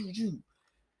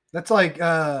 That's like,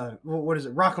 what is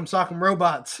it? Rock'em Sock'em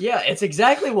Robots. Yeah, it's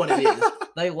exactly what it is.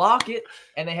 They lock it,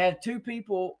 and they have two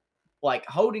people like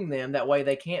holding them. That way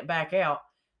they can't back out,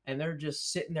 and they're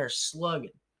just sitting there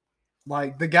slugging.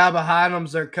 Like the guy behind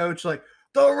them's their coach, like,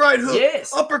 throw a right hook,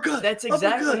 yes, uppercut. That's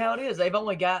exactly how it is. They've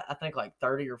only got, I think, like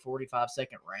 30 or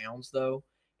 45-second rounds, though,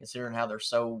 considering how they're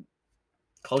so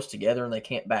close together and they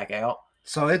can't back out.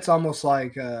 So it's almost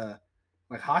like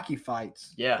hockey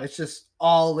fights. Yeah. It's just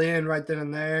all in right then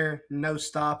and there, no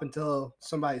stop until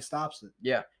somebody stops it.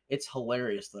 Yeah. It's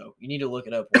hilarious, though. You need to look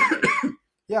it up.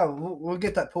 Yeah, we'll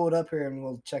get that pulled up here and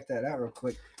we'll check that out real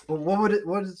quick. But what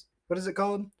is it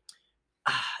called?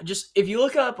 Just if you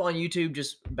look up on YouTube,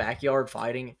 just backyard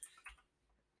fighting,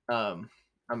 I'm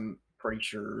pretty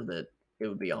sure that it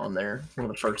would be on there. One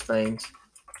of the first things.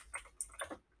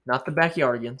 Not the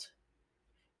backyardigans.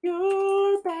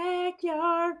 Your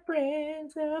backyard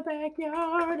friends, the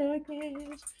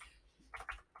backyardigans.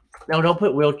 No, don't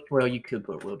put wheelchair. Well, you could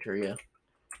put wheelchair, yeah.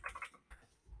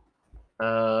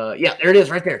 Yeah, there it is,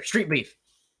 right there. Street beef.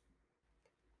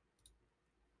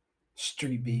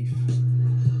 Street beef.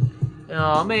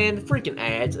 Oh man, the freaking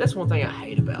ads. That's one thing I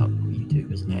hate about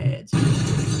YouTube is ads.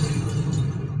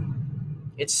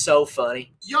 It's so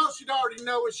funny. Y'all should already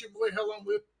know it's your boy Hell on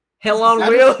Will. Hell on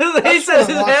Will. He says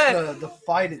that. The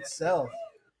fight itself.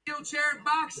 Wheelchair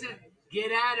boxing.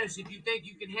 Get at us if you think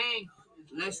you can hang.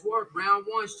 Let's work. Round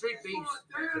one, street beef.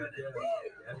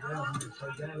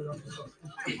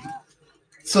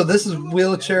 So this is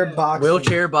wheelchair boxing.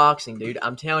 Wheelchair boxing, dude.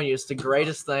 I'm telling you, it's the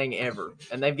greatest thing ever.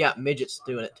 And they've got midgets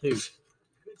doing it too.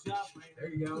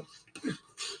 There you go.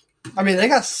 I mean, they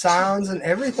got sounds and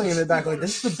everything in the back. Like,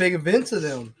 this is a big event to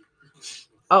them.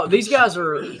 Oh, these guys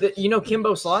are, you know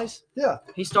Kimbo Slice? Yeah.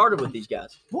 He started with these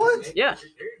guys. What? Yeah.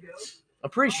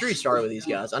 I'm pretty sure he started with these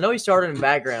guys. I know he started in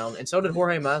background, and so did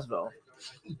Jorge Masvidal.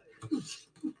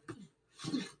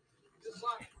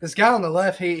 This guy on the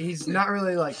left, he's not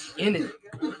really like in it.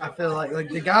 I feel like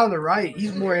the guy on the right,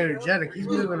 he's more energetic. He's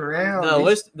moving around.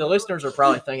 The listeners are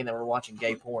probably thinking that we're watching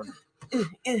gay porn.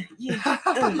 Yeah,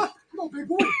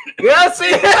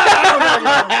 see?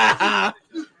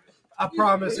 I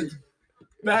promise it's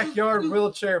backyard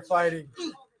wheelchair fighting.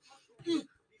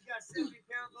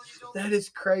 That is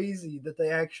crazy that they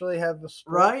actually have a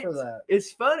sport Right? for that.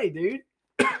 It's funny, dude.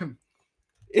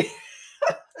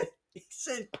 He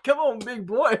said, "Come on, big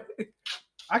boy."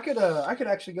 I could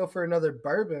actually go for another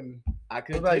bourbon. I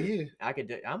could. What about too. you? I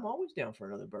could. I'm always down for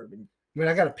another bourbon. I mean,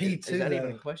 I got a pee too. Is that though.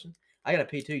 even a question? I got a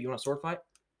P2. You want a sword fight?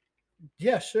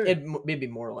 Yeah, sure. It'd be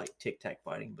more like tic tac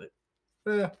fighting, but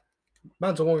Yeah,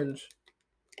 mine's orange,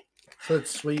 so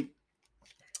it's sweet.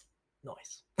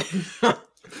 nice.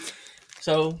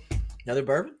 So, another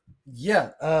bourbon?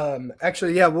 Yeah.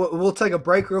 Actually, yeah. We'll take a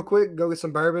break real quick, go get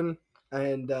some bourbon,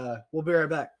 and we'll be right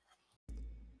back.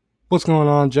 What's going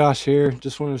on? Josh here.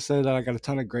 Just wanted to say that I got a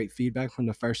ton of great feedback from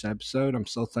the first episode. I'm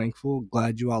so thankful.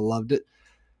 Glad you all loved it.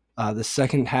 The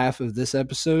second half of this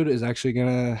episode is actually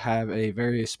going to have a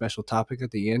very special topic at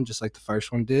the end, just like the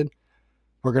first one did.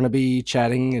 We're going to be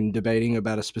chatting and debating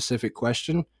about a specific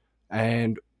question,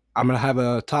 and I'm going to have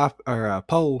a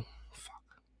poll.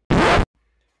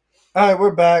 All right,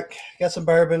 we're back. Got some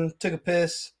bourbon. Took a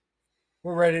piss.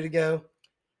 We're ready to go.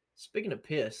 Speaking of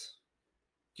piss,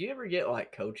 do you ever get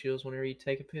like cold chills whenever you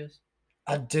take a piss?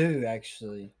 I do,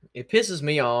 actually. It pisses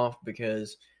me off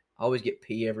because I always get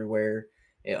pee everywhere.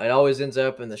 It always ends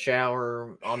up in the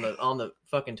shower, on the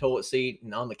fucking toilet seat,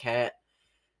 and on the cat.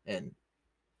 And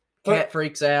cat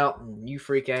freaks out, and you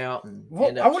freak out, and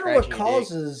end up I wonder what scratching your dick.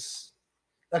 causes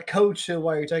a cold chill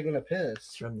while you're taking a It's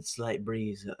piss. from the slight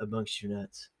breeze amongst your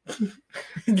nuts.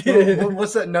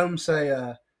 What's that gnome say?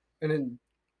 And then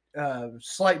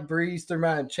slight breeze through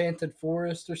my enchanted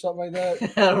forest or something like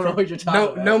that. I don't know what you're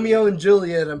talking about. Romeo and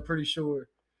Juliet, I'm pretty sure.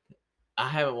 I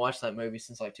haven't watched that movie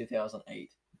since like 2008.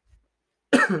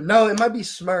 No, it might be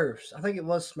Smurfs. I think it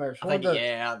was Smurfs. I think, one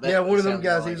of them sounds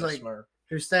guys. more He was a like, Smurf.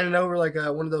 he was standing over like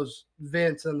one of those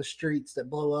vents on the streets that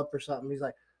blow up or something. He's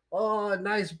like, "Oh,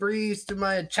 nice breeze to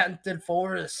my enchanted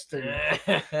forest,"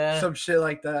 and some shit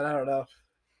like that. I don't know.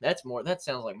 That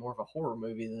sounds like more of a horror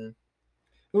movie than.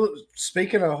 Well,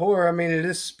 speaking of horror, I mean, it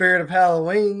is Spirit of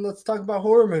Halloween. Let's talk about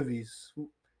horror movies.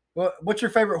 What's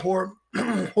your favorite horror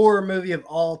horror movie of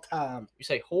all time? You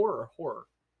say horror or horror?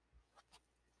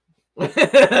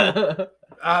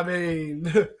 I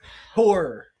mean,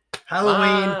 horror.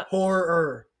 Halloween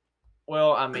horror.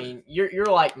 Well, I mean, you're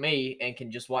like me and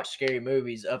can just watch scary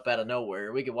movies up out of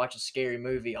nowhere. We could watch a scary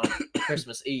movie on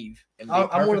Christmas Eve. And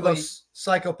I'm one of those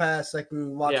psychopaths that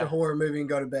can watch a horror movie and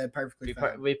go to bed perfectly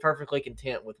fine. Be perfectly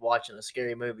content with watching a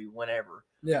scary movie whenever.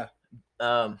 Yeah.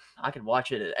 I could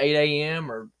watch it at 8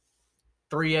 a.m. or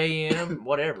 3 a.m.,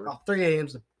 whatever. 3 a.m.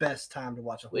 is the best time to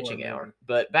watch a horror Witching hour. movie.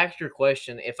 But back to your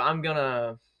question, if I'm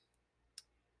gonna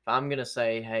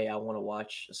say, hey, I want to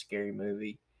watch a scary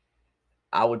movie,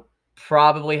 I would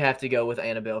probably have to go with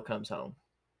Annabelle Comes Home.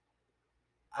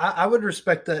 I would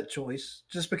respect that choice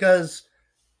just because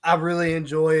I really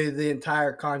enjoy the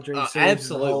entire Conjuring series.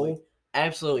 Absolutely.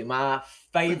 Absolutely. My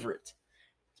favorite.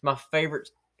 It's my favorite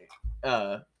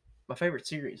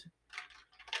series.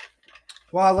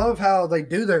 Well, I love how they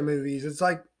do their movies. It's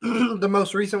like the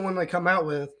most recent one they come out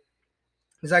with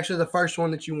is actually the first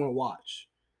one that you want to watch.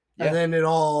 Yeah. And then it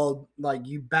all, like,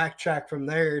 you backtrack from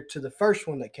there to the first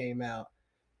one that came out.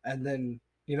 And then,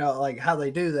 you know, like how they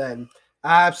do that. And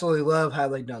I absolutely love how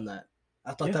they done that.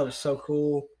 I thought that was so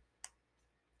cool.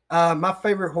 My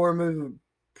favorite horror movie would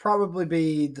probably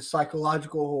be the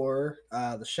psychological horror,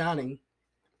 The Shining.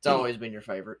 It's always been your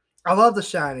favorite. I love The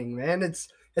Shining, man. It's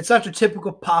such a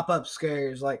typical pop-up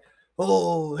scares, like,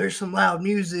 oh, there's some loud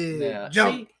music. Yeah.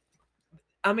 Jump. See,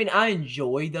 I mean, I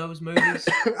enjoy those movies.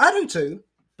 I do too.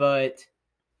 But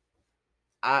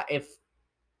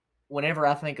whenever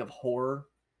I think of horror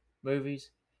movies,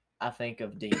 I think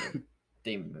of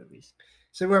demon movies.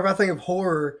 So whenever I think of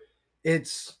horror,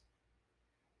 it's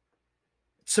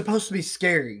supposed to be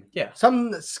scary. Yeah.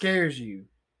 Something that scares you.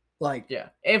 Like, yeah.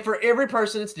 And for every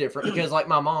person it's different because like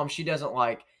my mom, she doesn't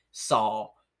like Saw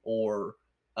or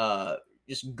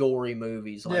just gory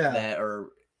movies like that or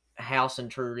house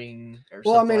intruding or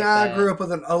something. Well, I mean, like I grew up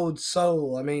with an old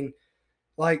soul. I mean,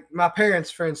 like my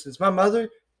parents, for instance, my mother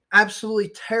absolutely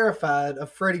terrified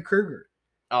of Freddy Krueger.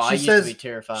 Oh, I used to be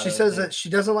terrified. She says that she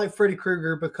doesn't like Freddy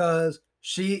Krueger because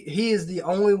he is the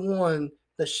only one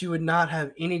that she would not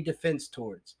have any defense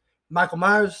towards. Michael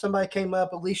Myers, if somebody came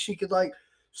up, at least she could like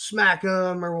smack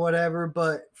him or whatever.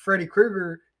 But Freddy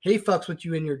Krueger, he fucks with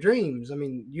you in your dreams. I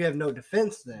mean, you have no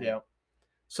defense then. Yeah.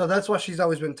 So that's why she's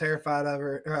always been terrified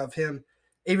of him.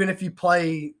 Even if you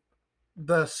play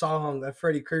the song of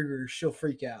Freddy Krueger, she'll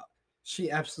freak out. She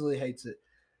absolutely hates it.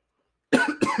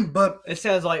 But It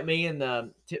sounds like me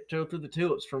and Tiptoe Through the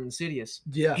Tulips from Insidious.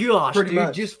 yeah, Gosh, pretty dude,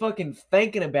 much. just fucking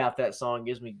thinking about that song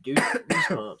gives me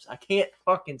goosebumps. I can't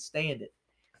fucking stand it.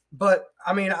 But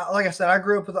I mean, like I said, I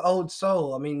grew up with the old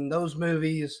soul. I mean, those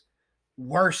movies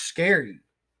were scary.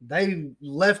 They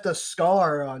left a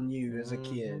scar on you as a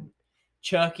kid.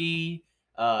 Chucky,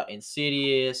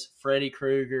 Insidious, Freddy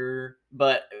Krueger,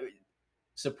 but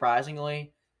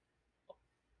surprisingly,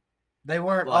 They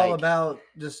weren't all about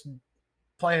just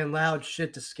playing loud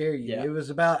shit to scare you. Yeah. It was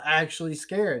about actually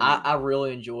scaring you. I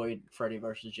really enjoyed Freddy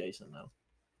versus Jason though.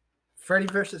 Freddy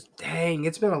versus, dang,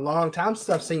 it's been a long time since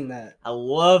I've seen that. I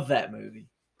love that movie.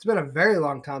 It's been a very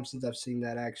long time since I've seen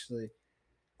that, actually.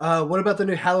 What about the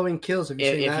new Halloween Kills? Have you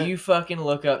seen that? If you fucking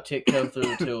look up Tiptoe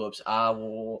Through the Tulips, I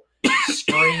will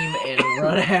scream and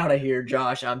run out of here,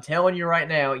 Josh. I'm telling you right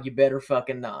now, you better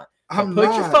fucking not. So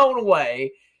put your phone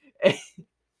away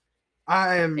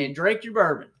and drink your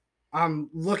bourbon. I'm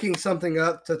looking something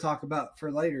up to talk about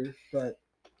for later, but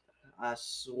I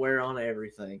swear on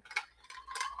everything.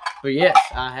 But yes,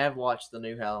 I have watched the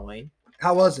new Halloween.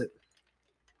 How was it?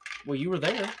 Well, you were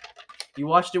there. You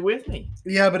watched it with me.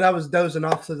 Yeah, but I was dozing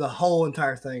off through the whole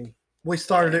entire thing. We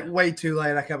started it way too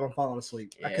late. I kept on falling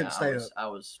asleep. I couldn't stay up. I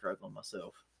was struggling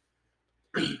myself.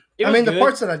 The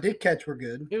parts that I did catch were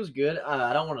good. It was good.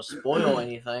 I don't want to spoil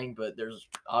anything, but there's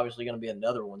obviously going to be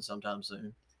another one sometime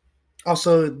soon.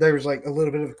 Also, there was like a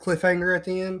little bit of a cliffhanger at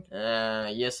the end.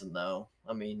 Yes and no.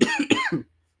 I mean,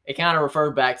 it kind of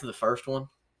referred back to the first one.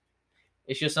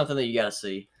 It's just something that you got to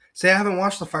see. See, I haven't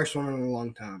watched the first one in a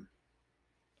long time.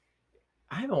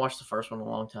 I haven't watched the first one in a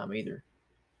long time either.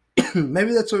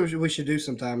 Maybe that's what we should do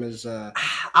sometime is...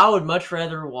 I would much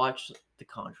rather watch the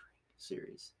Conjuring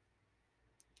series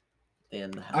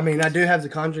than the I do have the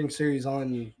Conjuring series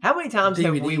on How many times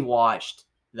DVD. have we watched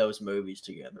those movies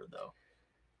together, though?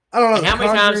 I don't know. And how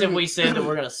many times have we said that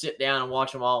we're going to sit down and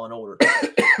watch them all in order?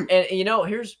 And,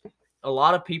 here's a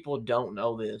lot of people don't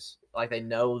know this. Like, they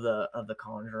know the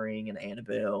Conjuring and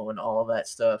Annabelle and all that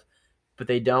stuff, but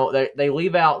they don't. They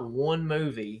leave out one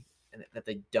movie that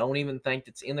they don't even think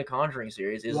that's in the Conjuring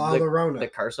series is La Llorona. The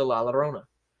Curse of La Llorona.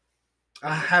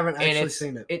 I haven't actually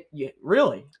seen it.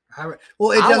 Really?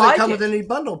 Well, it doesn't come with any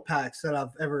bundle packs that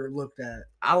I've ever looked at.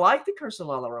 I like The Curse of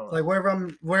La Llorona. Like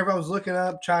wherever I was looking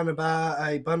up trying to buy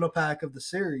a bundle pack of the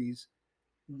series,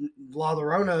 La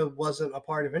Llorona wasn't a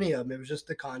part of any of them. It was just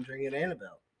The Conjuring and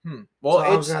Annabelle.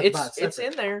 Well, so it's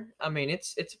in there. I mean,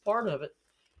 it's a part of it.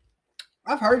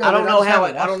 I've heard. I don't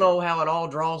know how it all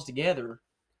draws together.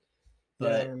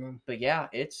 But yeah, I don't know. But yeah,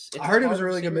 it's. I heard it was a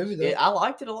really good movie though. I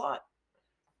liked it a lot.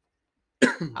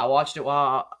 I watched it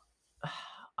I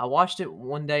watched it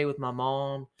one day with my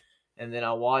mom, and then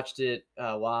I watched it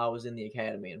while I was in the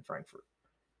academy in Frankfurt.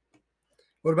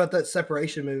 What about that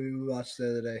Separation movie we watched the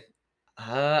other day?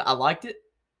 I liked it,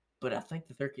 but I think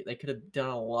that they could have done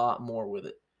a lot more with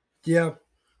it. Yeah,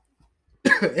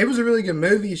 it was a really good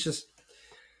movie. It's just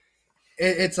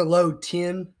it's a low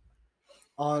 10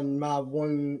 on my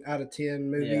 1 out of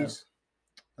 10 movies.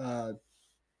 Yeah.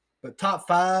 But top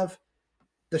 5.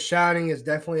 The Shining is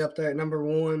definitely up there at number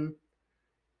 1.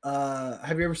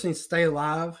 Have you ever seen Stay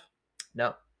Alive?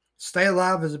 No. Stay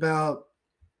Alive is about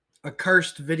a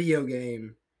cursed video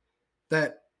game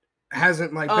that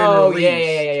hasn't been released.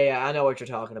 Yeah. I know what you're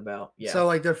talking about. Yeah.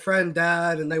 So their friend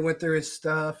died and they went through his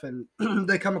stuff and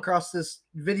they come across this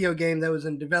video game that was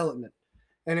in development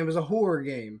and it was a horror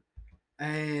game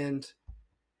and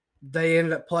they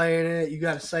ended up playing it. You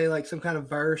got to say some kind of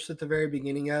verse at the very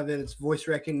beginning of it. It's voice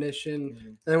recognition. Mm-hmm.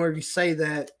 And then whenever you say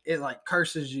that, it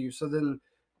curses you. So then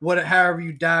however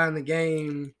you die in the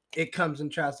game, it comes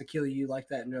and tries to kill you like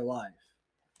that in real life.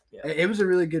 Yeah. It was a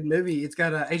really good movie. It's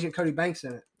got Agent Cody Banks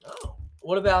in it. Oh,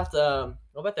 what about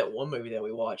that one movie that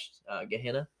we watched,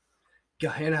 Gehenna?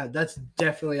 Gehenna, that's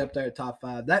definitely up there at top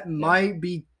 5. That might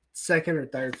be second or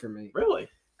third for me. Really?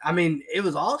 I mean, it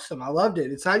was awesome. I loved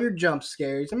it. It's not your jump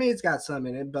scares. I mean, it's got some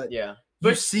in it, but you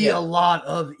see a lot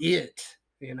of it,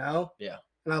 Yeah.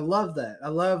 And I love that. I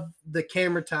love the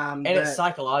camera time. And it's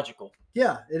psychological.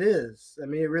 Yeah, it is. I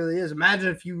mean, it really is. Imagine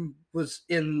if you was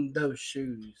in those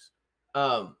shoes.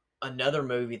 Another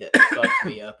movie that fucked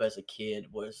me up as a kid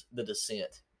was The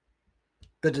Descent.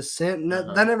 The Descent?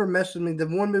 No, that never messed with me. The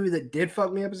one movie that did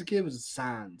fuck me up as a kid was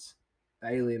Signs, the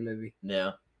alien movie.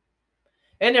 Yeah.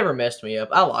 It never messed me up.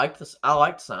 I liked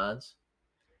Signs,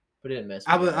 but it didn't mess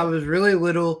me up. I was really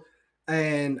little,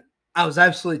 and I was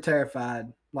absolutely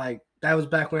terrified. That was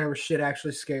back whenever shit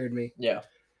actually scared me. Yeah.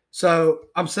 So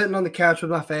I'm sitting on the couch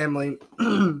with my family.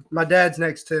 My dad's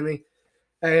next to me,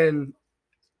 and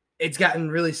it's gotten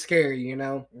really scary, you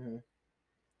know. Mhm.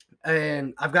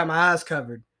 And I've got my eyes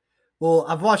covered. Well,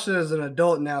 I've watched it as an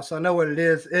adult now, so I know what it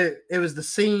is. It was the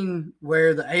scene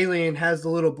where the alien has the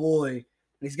little boy,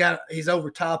 and he's over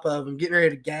top of him, getting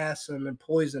ready to gas him and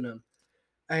poison him.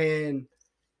 And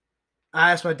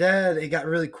I asked my dad. It got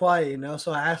really quiet, you know.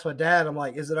 So I asked my dad. I'm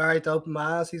like, "Is it all right to open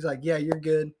my eyes?" He's like, "Yeah, you're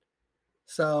good."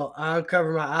 So I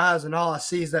uncover my eyes, and all I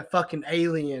see is that fucking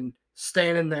alien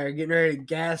standing there, getting ready to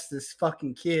gas this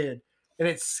fucking kid. And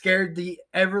it scared the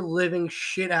ever living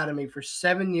shit out of me for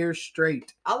 7 years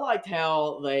straight. I liked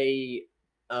how they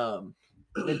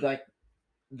did like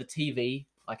the TV,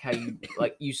 like how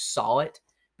you saw it,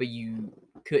 but you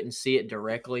couldn't see it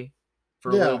directly for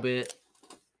a Yeah. little bit.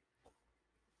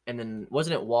 And then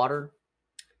wasn't it water?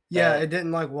 Yeah, it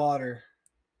didn't like water.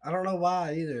 I don't know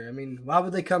why either. I mean, why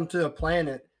would they come to a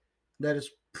planet that is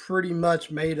pretty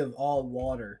much made of all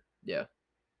water? Yeah.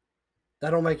 That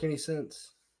don't make any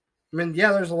sense. I mean,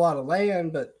 yeah, there's a lot of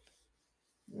land, but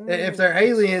if they're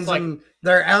aliens like, and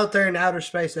they're out there in outer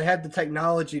space, they have the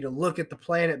technology to look at the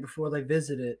planet before they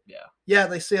visit it. Yeah. Yeah,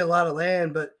 they see a lot of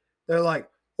land, but they're like,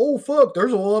 oh, fuck,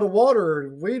 there's a lot of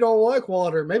water. We don't like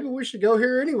water. Maybe we should go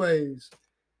here anyways.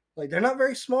 Like, they're not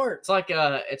very smart.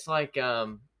 it's like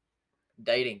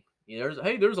dating. There's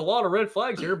a lot of red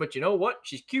flags here, but you know what?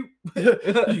 She's cute.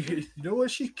 You know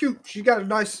what? She's cute. She's got a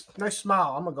nice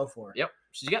smile. I'm going to go for it. Yep.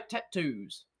 She's got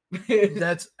tattoos.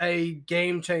 That's a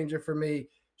game changer for me.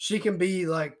 She can be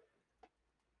like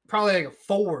probably like a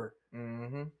 4,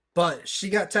 Mm-hmm. but she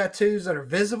got tattoos that are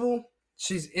visible.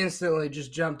 She's instantly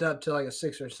just jumped up to like a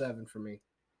 6 or 7 for me.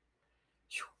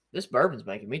 This bourbon's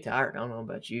making me tired. I don't know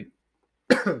about you.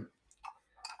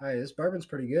 Hey, this bourbon's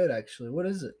pretty good, actually. What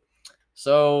is it?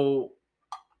 So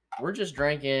we're just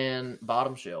drinking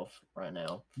bottom shelf right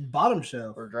now. Bottom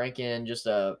shelf. We're drinking just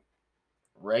a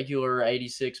regular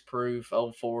 86 proof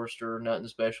Old Forester, nothing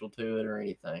special to it or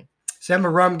anything. See, I'm a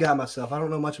rum guy myself. I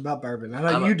don't know much about bourbon. I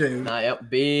know you do. Yep,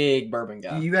 big bourbon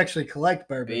guy. You actually collect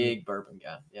bourbon. Big bourbon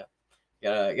guy.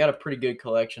 Yeah, got a pretty good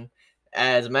collection.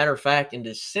 As a matter of fact, in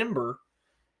December,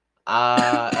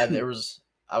 I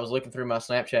was looking through my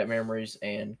Snapchat memories,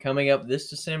 and coming up this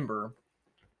December,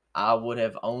 I would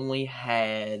have only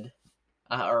had,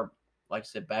 or like I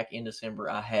said, back in December,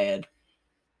 I had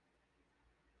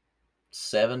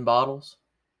 7 bottles.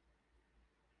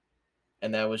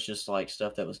 And that was just like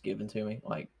stuff that was given to me.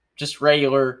 Like just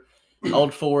regular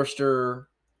Old Forester,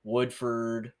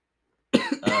 Woodford,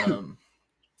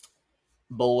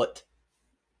 Bullet,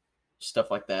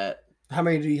 stuff like that. How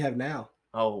many do you have now?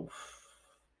 Oh,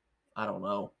 I don't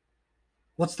know.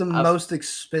 What's the most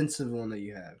expensive one that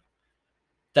you have?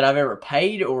 That I've ever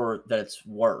paid or that it's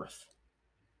worth?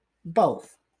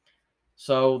 Both.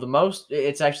 So the most,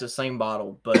 it's actually the same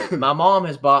bottle, but my mom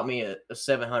has bought me a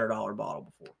 $700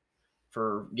 bottle before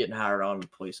for getting hired on the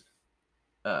police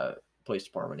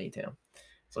department in E-Town.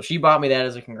 So she bought me that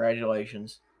as a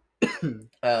congratulations.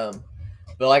 But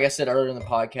like I said earlier in the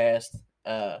podcast,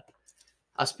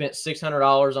 I spent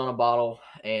 $600 on a bottle,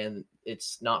 and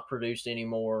it's not produced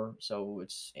anymore, so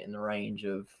it's in the range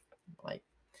of like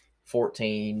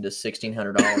 $1,400 to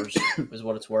 $1,600 is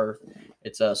what it's worth.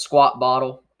 It's a squat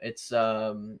bottle. It's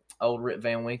old Rip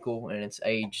Van Winkle, and it's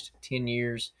aged 10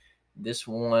 years. This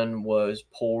one was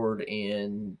poured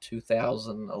in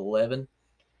 2011,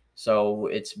 so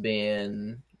it's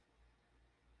been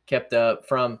kept up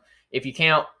from, if you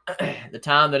count the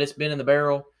time that it's been in the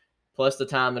barrel plus the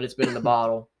time that it's been in the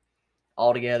bottle,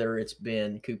 altogether it's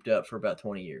been cooped up for about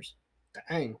 20 years.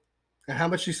 Dang. And how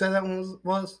much you said that one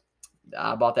was?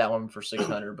 I bought that one for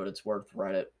 $600, but it's worth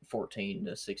right at $1,400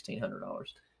 to $1,600.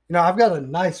 You know, I've got a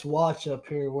nice watch up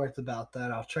here worth about that.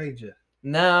 I'll trade you.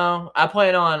 No, I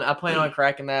plan on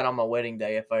cracking that on my wedding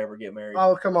day if I ever get married.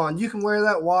 Oh, come on. You can wear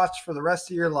that watch for the rest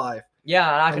of your life. Yeah,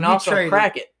 and I can also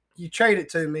crack it. You trade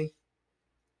it to me,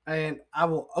 and I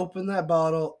will open that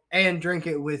bottle and drink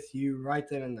it with you right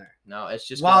then and there. No, it's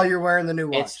just while you're wearing the new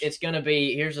watch. It's going to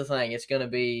be, here's the thing, it's going to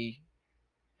be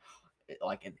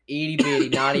like an itty bitty,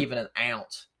 not even an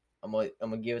ounce. I'm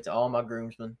gonna give it to all my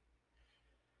groomsmen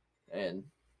and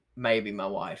maybe my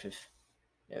wife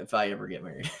if I ever get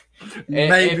married.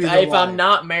 Maybe if I'm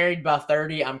not married by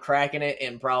 30, I'm cracking it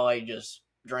and probably just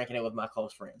drinking it with my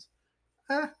close friends.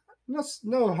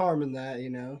 No harm in that,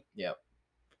 you know. Yep.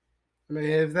 I mean,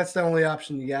 if that's the only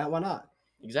option you got, why not?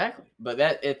 Exactly. But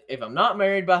that if I'm not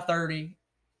married by 30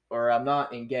 or I'm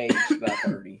not engaged by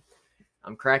 30,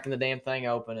 I'm cracking the damn thing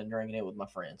open and drinking it with my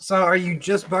friends. So are you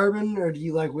just bourbon or do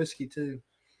you like whiskey too?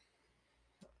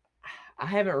 I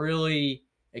haven't really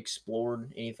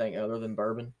explored anything other than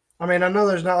bourbon. I mean, I know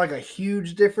there's not like a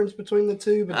huge difference between the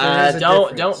two, but there is a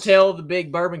Don't difference. tell the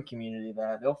big bourbon community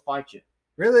that. They'll fight you.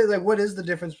 Really? Like, what is the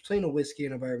difference between a whiskey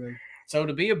and a bourbon? So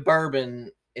to be a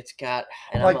bourbon, it's got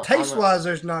Like, taste-wise,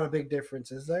 there's not a big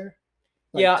difference, is there?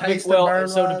 Like, yeah. taste and Well,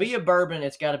 burn-wise? so to be a bourbon,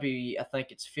 it's got to be. I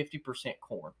think it's 50%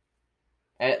 corn,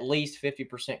 at least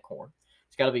 50% corn.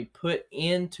 It's got to be put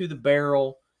into the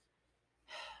barrel.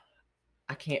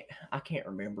 I can't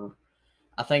remember.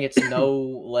 I think it's no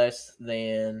less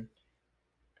than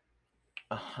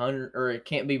 100, or it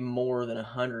can't be more than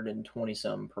 120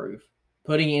 something proof.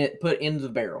 Put into the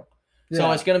barrel. So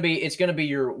Yeah. it's gonna be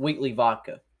your weekly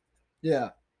vodka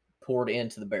Yeah. poured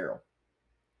into the barrel.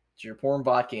 So you're pouring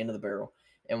vodka into the barrel,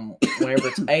 and whenever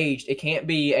it's aged, it can't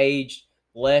be aged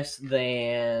less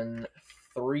than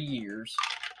 3 years.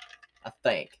 I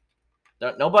think.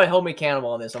 Nobody hold me accountable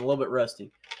on this. I'm a little bit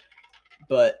rusty,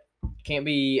 but it can't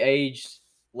be aged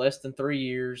less than 3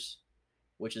 years,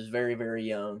 which is very, very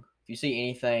young. If you see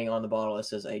anything on the bottle that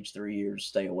says age 3 years,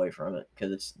 stay away from it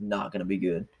because it's not going to be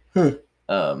good.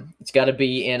 It's got to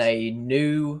be in a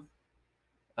new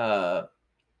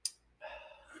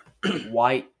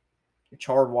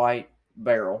charred white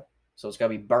barrel, so it's got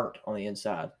to be burnt on the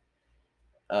inside.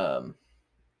 And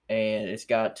it's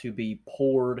got to be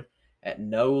poured at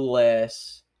no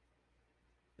less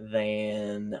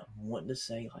than, I'm wanting to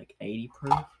say like 80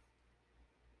 proof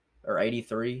or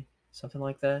 83, something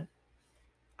like that.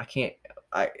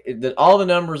 All the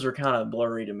numbers are kind of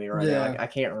blurry to me right now. I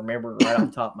can't remember right off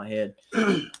the top of my head.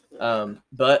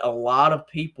 But a lot of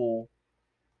people,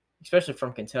 especially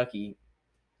from Kentucky,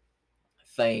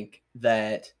 think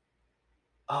that,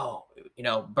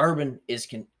 bourbon is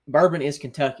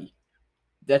Kentucky.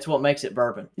 That's what makes it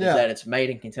bourbon. Is that it's made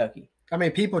in Kentucky. I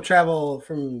mean, people travel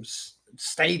from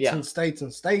states and states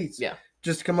and states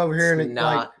just to come over here and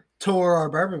like tour our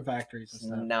bourbon factories and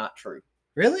stuff. Not true.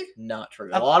 Really? Not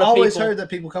true. I've always heard that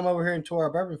people come over here and tour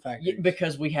our bourbon factories.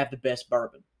 Because we have the best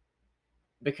bourbon.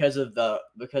 Because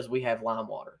we have lime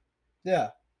water. Yeah.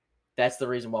 That's the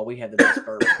reason why we have the best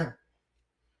bourbon.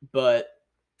 But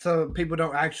so people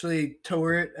don't actually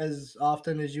tour it as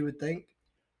often as you would think?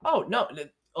 Oh, no.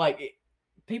 Like,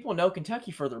 people know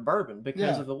Kentucky for their bourbon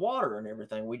because of the water and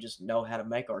everything. We just know how to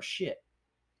make our shit.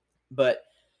 But,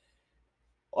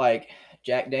 like,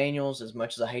 Jack Daniels, as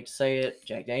much as I hate to say it,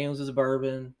 Jack Daniels is a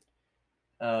bourbon.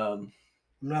 I'm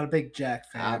not a big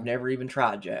Jack fan. I've never even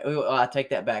tried Jack. I take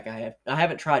that back. I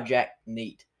haven't tried Jack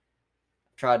neat.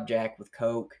 I've tried Jack with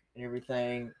Coke and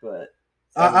everything, but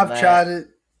I've tried it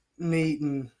neat,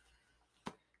 and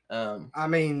I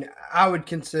mean, I would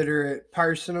consider it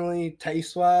personally,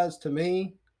 taste-wise, to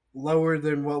me, lower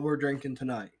than what we're drinking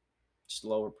tonight. Just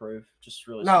lower proof, just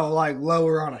really. No, like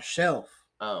lower on a shelf.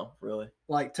 Oh, really?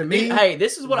 Like, to me, hey,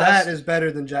 this is what that is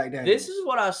better than Jack Daniels. This is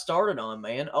what I started on,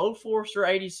 man. Old Forester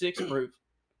 86 proof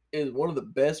is one of the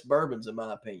best bourbons in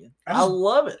my opinion. I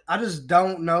love it. I just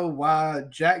don't know why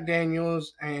Jack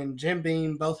Daniels and Jim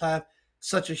Beam both have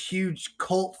such a huge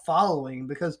cult following,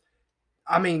 because,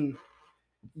 I mean,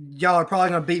 y'all are probably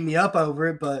going to beat me up over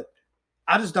it, but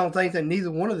I just don't think that neither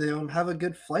one of them have a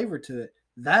good flavor to it.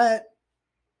 That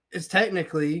is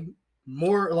technically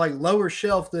more like lower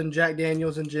shelf than Jack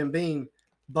Daniels and Jim Beam,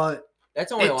 but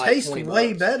that's only it like tastes $20.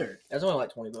 way better. That's only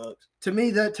like $20. To me,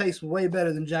 that tastes way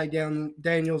better than Jack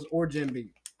Daniels or Jim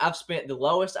Beam. I've spent the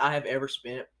lowest I have ever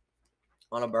spent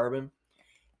on a bourbon,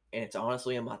 and it's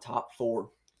honestly in my top 4.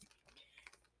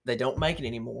 They don't make it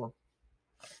anymore.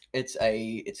 It's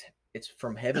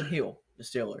from Heaven Hill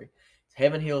Distillery. It's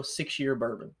Heaven Hill 6-year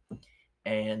bourbon,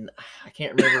 and I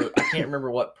can't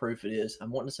remember what proof it is.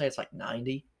 I'm wanting to say it's like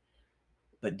 90,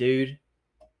 but dude,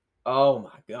 oh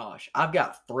my gosh, I've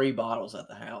got 3 bottles at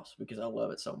the house because I love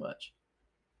it so much.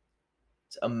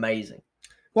 It's amazing.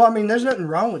 Well, I mean, there's nothing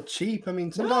wrong with cheap. I mean,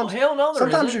 sometimes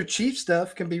sometimes your cheap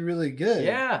stuff can be really good.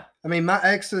 Yeah. I mean, my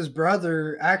ex's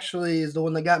brother actually is the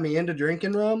one that got me into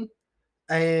drinking rum.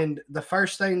 And the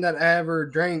first thing that I ever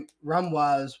drank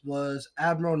rum-wise was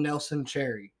Admiral Nelson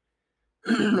Cherry.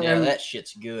 Yeah, that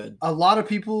shit's good. A lot of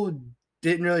people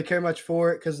didn't really care much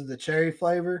for it because of the cherry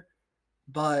flavor.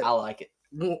 But I like it.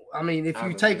 I mean, if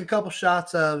you take a couple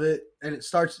shots of it and it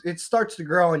starts to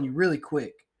grow on you really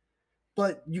quick.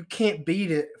 But you can't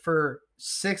beat it for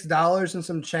 $6 and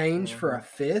some change for a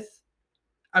fifth.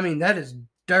 I mean, that is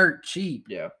dirt cheap.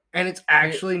 Yeah. And it's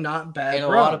actually not bad. And a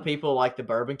lot of people, like the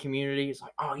bourbon community, is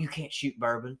like, oh, you can't shoot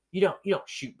bourbon. You don't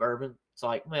shoot bourbon. It's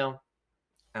like, well,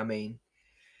 I mean,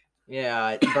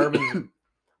 yeah, bourbon.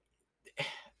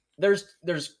 There's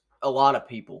a lot of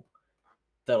people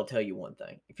that'll tell you one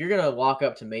thing. If you're gonna walk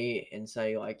up to me and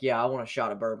say like, yeah, I want a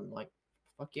shot of bourbon, like,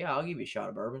 fuck yeah, I'll give you a shot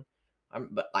of bourbon.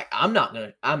 But like I'm not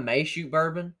gonna. I may shoot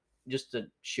bourbon just to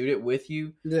shoot it with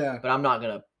you, Yeah. but I'm not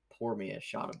gonna pour me a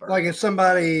shot of bourbon. Like if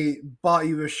somebody bought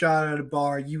you a shot at a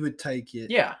bar, you would take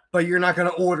it. Yeah. But you're not going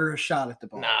to order a shot at the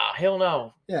bar. Nah, hell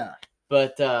no. Yeah.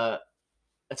 But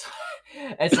it's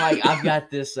like I've got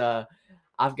this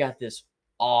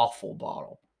awful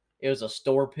bottle. It was a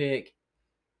store pick,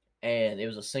 and it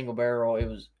was a single barrel. It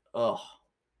was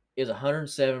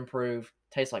 107 proof.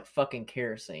 Tastes like fucking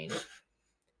kerosene.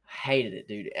 Hated it,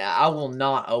 dude. I will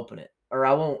not open it, or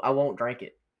I won't drink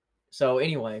it. So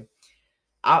anyway,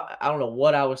 I don't know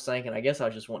what I was thinking. I guess I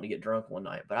was just wanting to get drunk one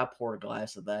night, but I poured a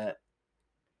glass of that,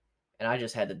 and I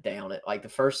just had to down it. Like the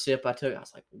first sip I took, I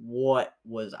was like, "What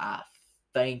was I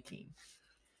thinking?"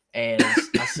 And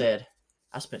I said,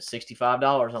 "I spent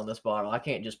 $65 on this bottle. I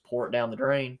can't just pour it down the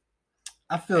drain."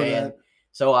 I feel that.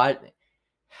 So I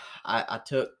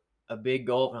took a big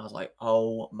gulp, and I was like,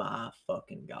 "Oh my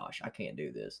fucking gosh, I can't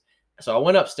do this." So I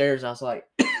went upstairs, and I was like,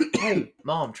 "Hey,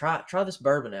 Mom, try this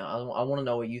bourbon out. I want to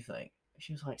know what you think."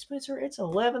 She was like, "Spencer, it's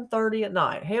 11:30 at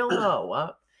night. Hell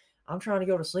no, I'm trying to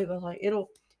go to sleep." I was like, "It'll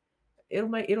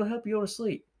help you go to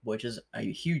sleep," which is a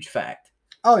huge fact.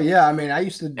 Oh yeah, I mean, I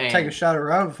used to take a shot of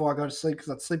rum before I go to sleep because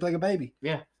I'd sleep like a baby.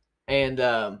 Yeah,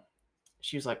 and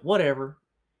she was like, "Whatever."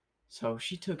 So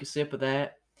she took a sip of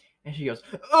that, and she goes,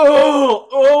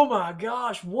 oh my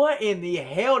gosh, what in the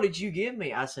hell did you give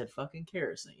me?" I said, "Fucking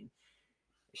kerosene."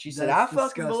 She said, That's "I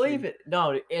fucking disgusting. believe it."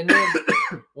 No, and then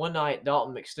one night,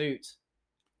 Dalton McStoots,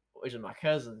 which is my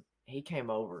cousin, he came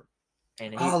over,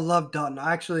 and I love Dalton.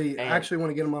 I actually want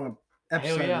to get him on an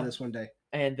episode yeah. of this one day.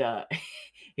 And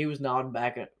he was nodding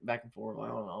back and forth, like,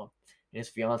 I don't know. And his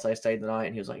fiance stayed the night,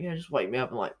 and he was like, "Yeah, just wake me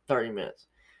up in like 30 minutes.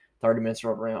 30 minutes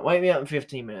rolled around. Wake me up in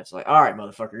 15 minutes. Like, all right,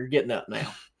 motherfucker, you're getting up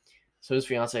now." So his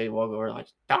fiance walked over, like,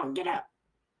 "Don't get up."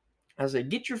 I said,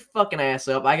 "Get your fucking ass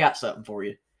up. I got something for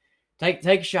you. Take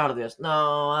a shot of this."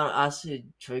 "No," I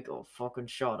said, "Take a fucking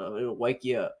shot of it. It'll wake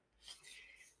you up."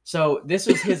 So this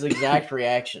was his exact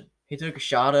reaction. He took a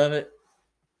shot of it,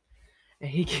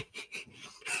 and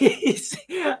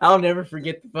I'll never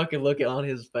forget the fucking look on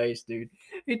his face, dude.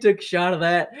 He took a shot of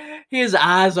that. His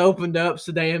eyes opened up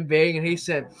so damn big, and he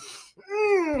said,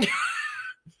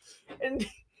 and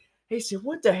he said,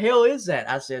 "What the hell is that?"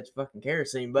 I said, "It's fucking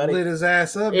kerosene, buddy." Lit his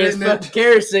ass up, It's didn't fucking it?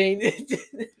 kerosene.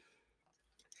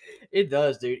 It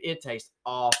does, dude. It tastes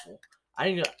awful.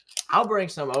 I'll bring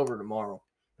some over tomorrow.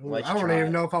 I don't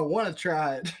even know if I want to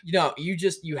try it.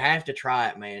 You have to try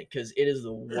it, man, because it is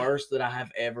the worst that I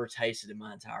have ever tasted in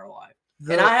my entire life.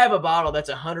 And I have a bottle that's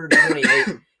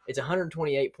 128. It's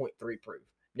 128.3 proof.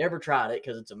 Never tried it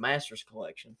because it's a master's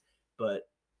collection, but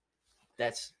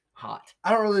that's hot.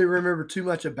 I don't really remember too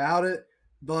much about it,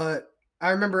 but I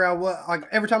remember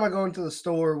every time I go into the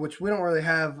store, which we don't really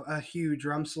have a huge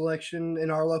rum selection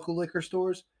in our local liquor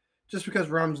stores, just because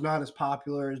rum's not as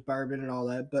popular as bourbon and all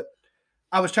that. But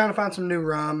I was trying to find some new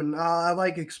rum, and I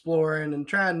like exploring and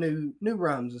trying new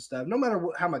rums and stuff, no matter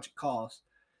how much it costs.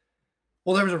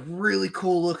 Well, there was a really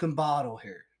cool looking bottle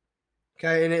here,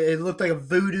 okay, and it looked like a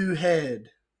voodoo head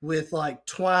with like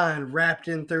twine wrapped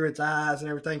in through its eyes and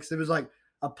everything. Because it was like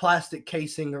a plastic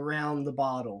casing around the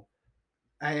bottle,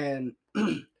 and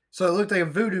so it looked like a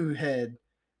voodoo head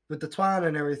with the twine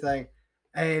and everything,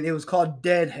 and it was called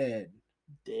Deadhead.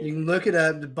 You can look it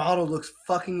up. The bottle looks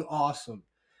fucking awesome.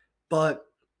 But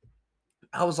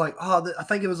I was like, I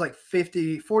think it was like 40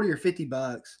 or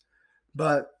 $50.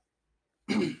 But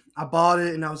I bought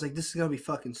it, and I was like, this is going to be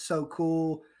fucking so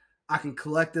cool. I can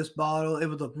collect this bottle. It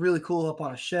would look really cool up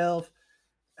on a shelf.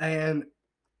 And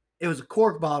it was a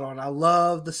cork bottle, and I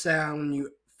love the sound when you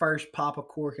first pop a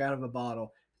cork out of a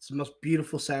bottle. It's the most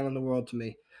beautiful sound in the world to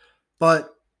me.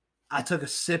 But I took a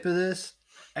sip of this,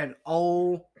 and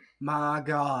oh my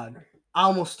God, I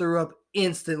almost threw up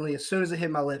instantly as soon as it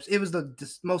hit my lips. It was the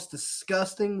most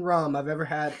disgusting rum I've ever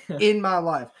had in my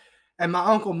life. And my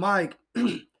Uncle Mike,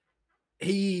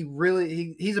 he's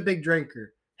a big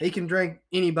drinker. He can drink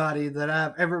anybody that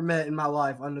I've ever met in my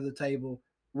life under the table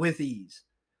with ease.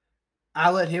 I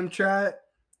let him try it,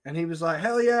 and he was like,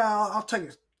 "Hell yeah, I'll take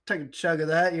a chug of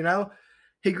that," you know?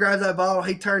 He grabbed that bottle,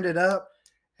 he turned it up.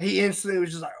 He instantly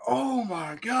was just like, "Oh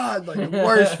my God," like the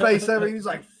worst face ever. He was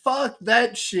like, "Fuck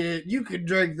that shit. You can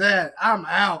drink that. I'm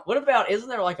out." What about, isn't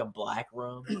there like a black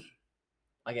rum?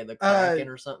 Like at the Kraken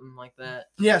or something like that?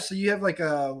 Yeah, so you have like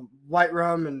a white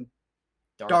rum and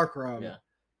dark rum. Yeah.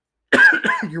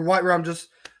 Your white rum just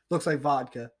looks like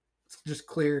vodka. It's just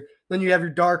clear. Then you have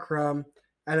your dark rum.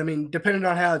 And I mean, depending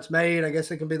on how it's made, I guess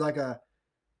it can be like a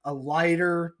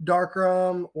lighter dark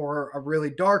rum or a really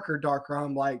darker dark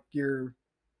rum like your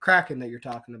Kraken that you're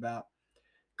talking about.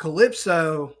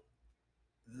 Calypso,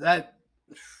 that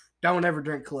don't ever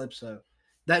drink Calypso.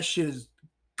 That shit is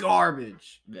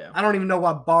garbage. Yeah. I don't even know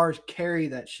why bars carry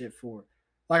that shit for.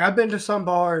 Like I've been to some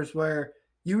bars where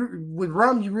with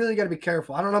rum you really got to be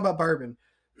careful. I don't know about bourbon,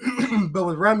 but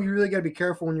with rum you really got to be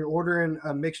careful when you're ordering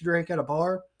a mixed drink at a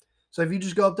bar. So if you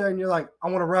just go up there and you're like, I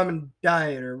want a rum and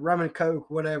diet or rum and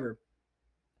coke, whatever,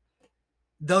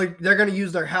 they're going to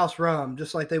use their house rum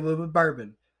just like they would with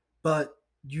bourbon. But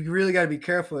you really got to be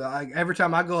careful. Like every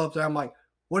time I go up there, I'm like,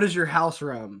 what is your house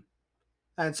rum?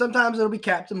 And sometimes it'll be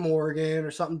Captain Morgan or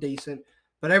something decent.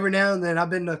 But every now and then I've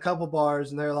been to a couple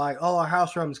bars and they're like, oh, our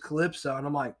house rum is Calypso. And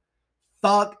I'm like,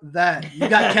 fuck that. You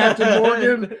got Captain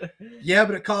Morgan? Yeah,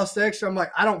 but it costs extra. I'm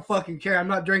like, I don't fucking care. I'm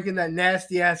not drinking that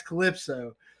nasty ass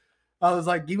Calypso. I was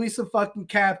like, give me some fucking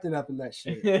Captain up in that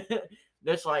shit.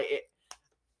 That's like it.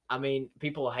 I mean,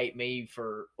 people hate me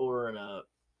for ordering a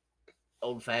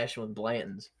old fashioned with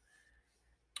Blanton's.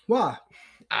 Why?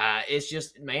 It's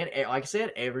just, man, like I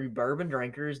said, every bourbon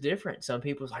drinker is different. Some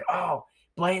people's like, oh,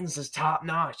 Blanton's is top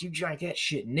notch. You drink that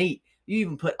shit neat. You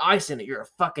even put ice in it. You're a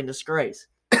fucking disgrace.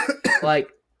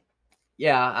 Like,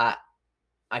 yeah,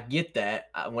 I get that.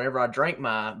 Whenever I drink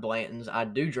my Blanton's, I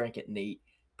do drink it neat.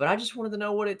 But I just wanted to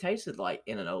know what it tasted like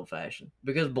in an old fashioned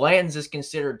because Blanton's is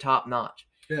considered top notch.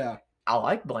 Yeah. I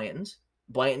like Blanton's.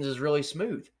 Blanton's is really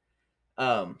smooth.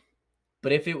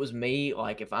 But if it was me,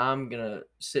 like if I'm going to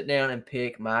sit down and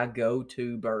pick my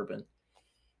go-to bourbon,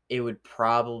 it would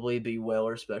probably be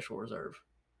Weller Special Reserve.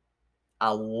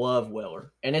 I love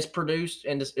Weller. And it's produced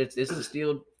and it's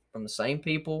distilled from the same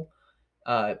people,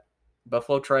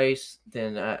 Buffalo Trace,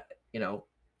 then,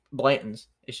 Blanton's.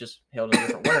 It's just held in a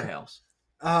different warehouse.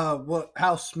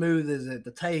 How smooth is it?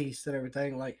 The taste and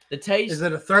everything. Like the taste. Is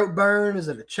it a throat burn? Is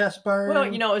it a chest burn?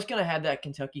 Well, it's going to have that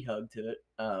Kentucky hug to it.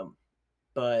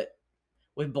 But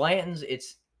with Blanton's,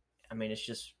 it's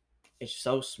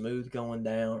so smooth going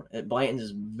down. Blanton's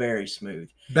is very smooth.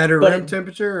 Better room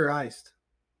temperature or iced?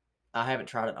 I haven't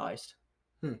tried it iced.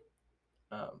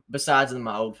 Besides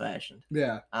my old fashioned.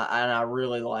 Yeah. I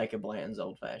really like a Blanton's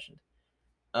old fashioned.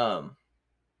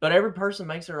 But every person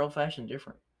makes their old fashioned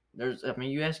different.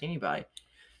 You ask anybody.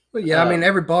 Well, yeah,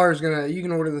 every bar is you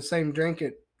can order the same drink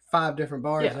at 5 different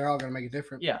bars. Yeah. They're all going to make it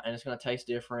different. Yeah, and it's going to taste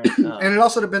different. And it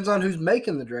also depends on who's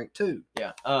making the drink, too.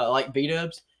 Yeah. Like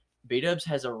B-Dubs. B-Dubs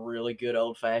has a really good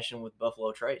old-fashioned with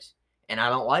Buffalo Trace. And I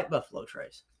don't like Buffalo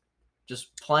Trace.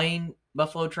 Just plain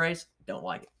Buffalo Trace, don't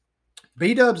like it.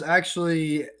 B-Dubs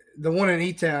actually, the one in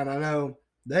E-Town, I know,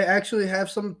 they actually have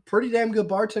some pretty damn good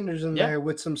bartenders in there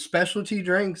with some specialty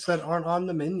drinks that aren't on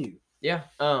the menu. Yeah.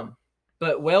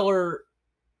 But Weller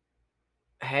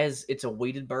it's a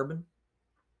wheated bourbon.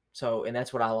 So, and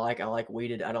that's what I like. I like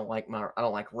wheated. I don't like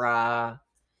rye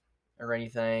or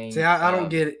anything. See, I don't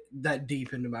get that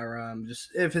deep into my rye. Just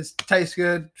if it tastes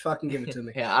good, fucking give it to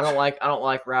me. Yeah, I don't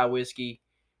like rye whiskey.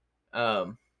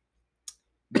 But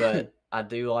I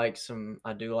do like some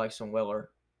Weller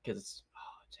because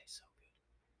it tastes so good.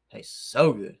 It tastes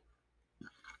so good.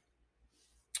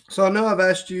 So I know I've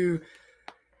asked you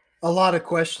a lot of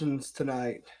questions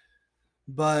tonight,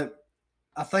 but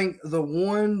I think the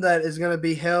one that is going to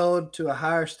be held to a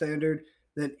higher standard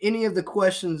than any of the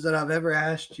questions that I've ever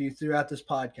asked you throughout this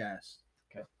podcast.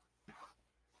 Okay.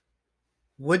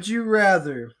 Would you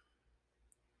rather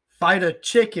fight a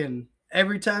chicken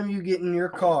every time you get in your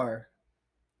car,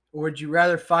 or would you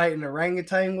rather fight an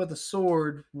orangutan with a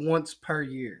sword once per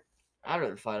year? I'd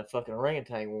rather fight a fucking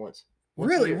orangutan once.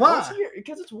 Really? Why? Once a year,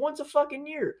 because it's once a fucking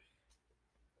year.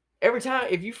 Every time,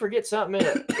 if you forget something,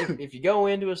 if you go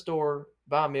into a store,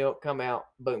 buy milk, come out,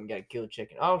 boom, got to kill a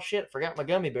chicken. Oh, shit, forgot my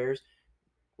gummy bears.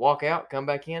 Walk out, come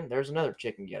back in, there's another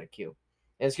chicken you got to kill.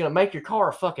 And it's going to make your car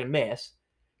a fucking mess.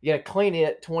 You got to clean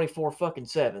it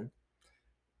 24/7.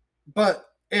 But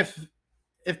if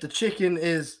the chicken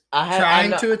is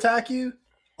trying to attack you,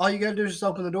 all you got to do is just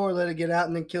open the door, let it get out,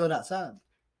 and then kill it outside.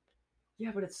 Yeah,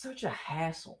 but it's such a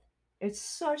hassle. It's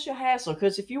such a hassle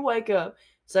because if you wake up,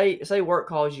 say work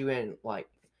calls you in like,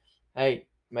 hey,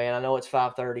 man, I know it's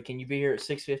 5:30. Can you be here at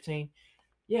 6:15?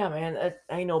 Yeah, man, that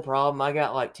ain't no problem. I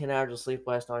got like 10 hours of sleep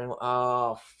last night.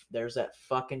 Oh, there's that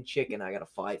fucking chicken I got to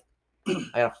fight. I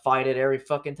got to fight it every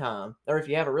fucking time. Or if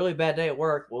you have a really bad day at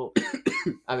work, well,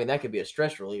 that could be a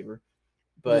stress reliever.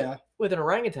 But with an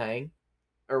orangutan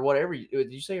or whatever,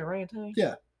 did you say orangutan?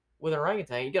 Yeah. With an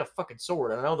orangutan, you got a fucking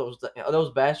sword. I know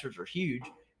those bastards are huge,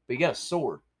 but you got a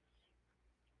sword.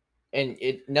 And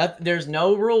there's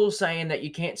no rule saying that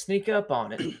you can't sneak up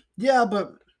on it. Yeah,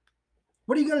 but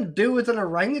what are you going to do with an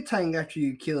orangutan after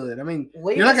you kill it?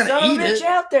 Leave you're not going to eat it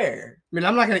out there.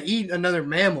 I'm not going to eat another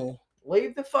mammal.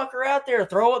 Leave the fucker out there.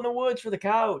 Throw it in the woods for the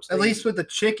coyotes. At least with the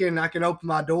chicken, I can open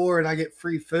my door and I get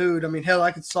free food. I mean, hell,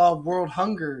 I could solve world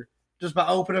hunger just by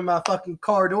opening my fucking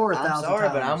car door 1,000 I'm sorry,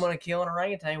 times. but I'm going to kill an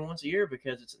orangutan once a year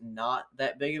because it's not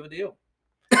that big of a deal.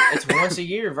 It's once a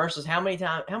year versus how many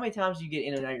times do you get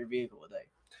in and out of your vehicle a day?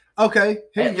 Okay,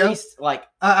 here At you go. least like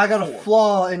I got 4. a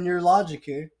flaw in your logic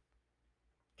here.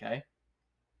 Okay.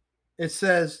 It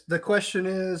says the question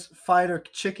is fight a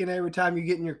chicken every time you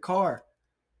get in your car.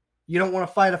 You don't want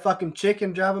to fight a fucking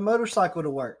chicken, drive a motorcycle to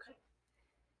work.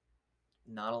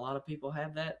 Not a lot of people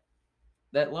have that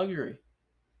luxury.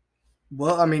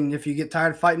 Well, I mean, if you get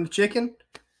tired of fighting the chicken,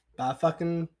 buy a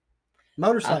fucking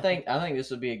motorcycle. I think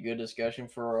this would be a good discussion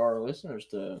for our listeners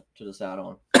to decide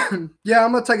on. Yeah,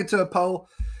 I'm gonna take it to a poll.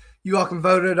 You all can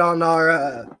vote it on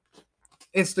our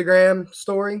Instagram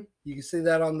story. You can see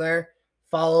that on there.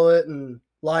 Follow it and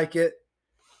like it,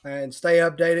 and stay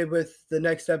updated with the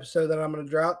next episode that I'm gonna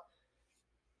drop.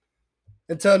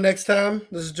 Until next time,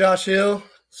 this is Josh Hill,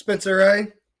 Spencer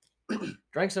Ray.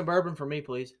 Drink some bourbon for me,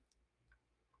 please.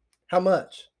 How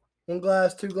much? 1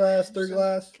 glass, 2 glass, 3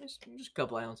 glass? Just a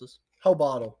couple ounces. Whole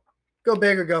bottle. Go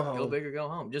big or go home. Go big or go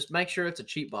home. Just make sure it's a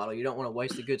cheap bottle. You don't want to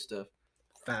waste the good stuff.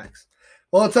 Facts.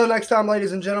 Well, until next time,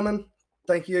 ladies and gentlemen,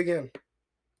 thank you again.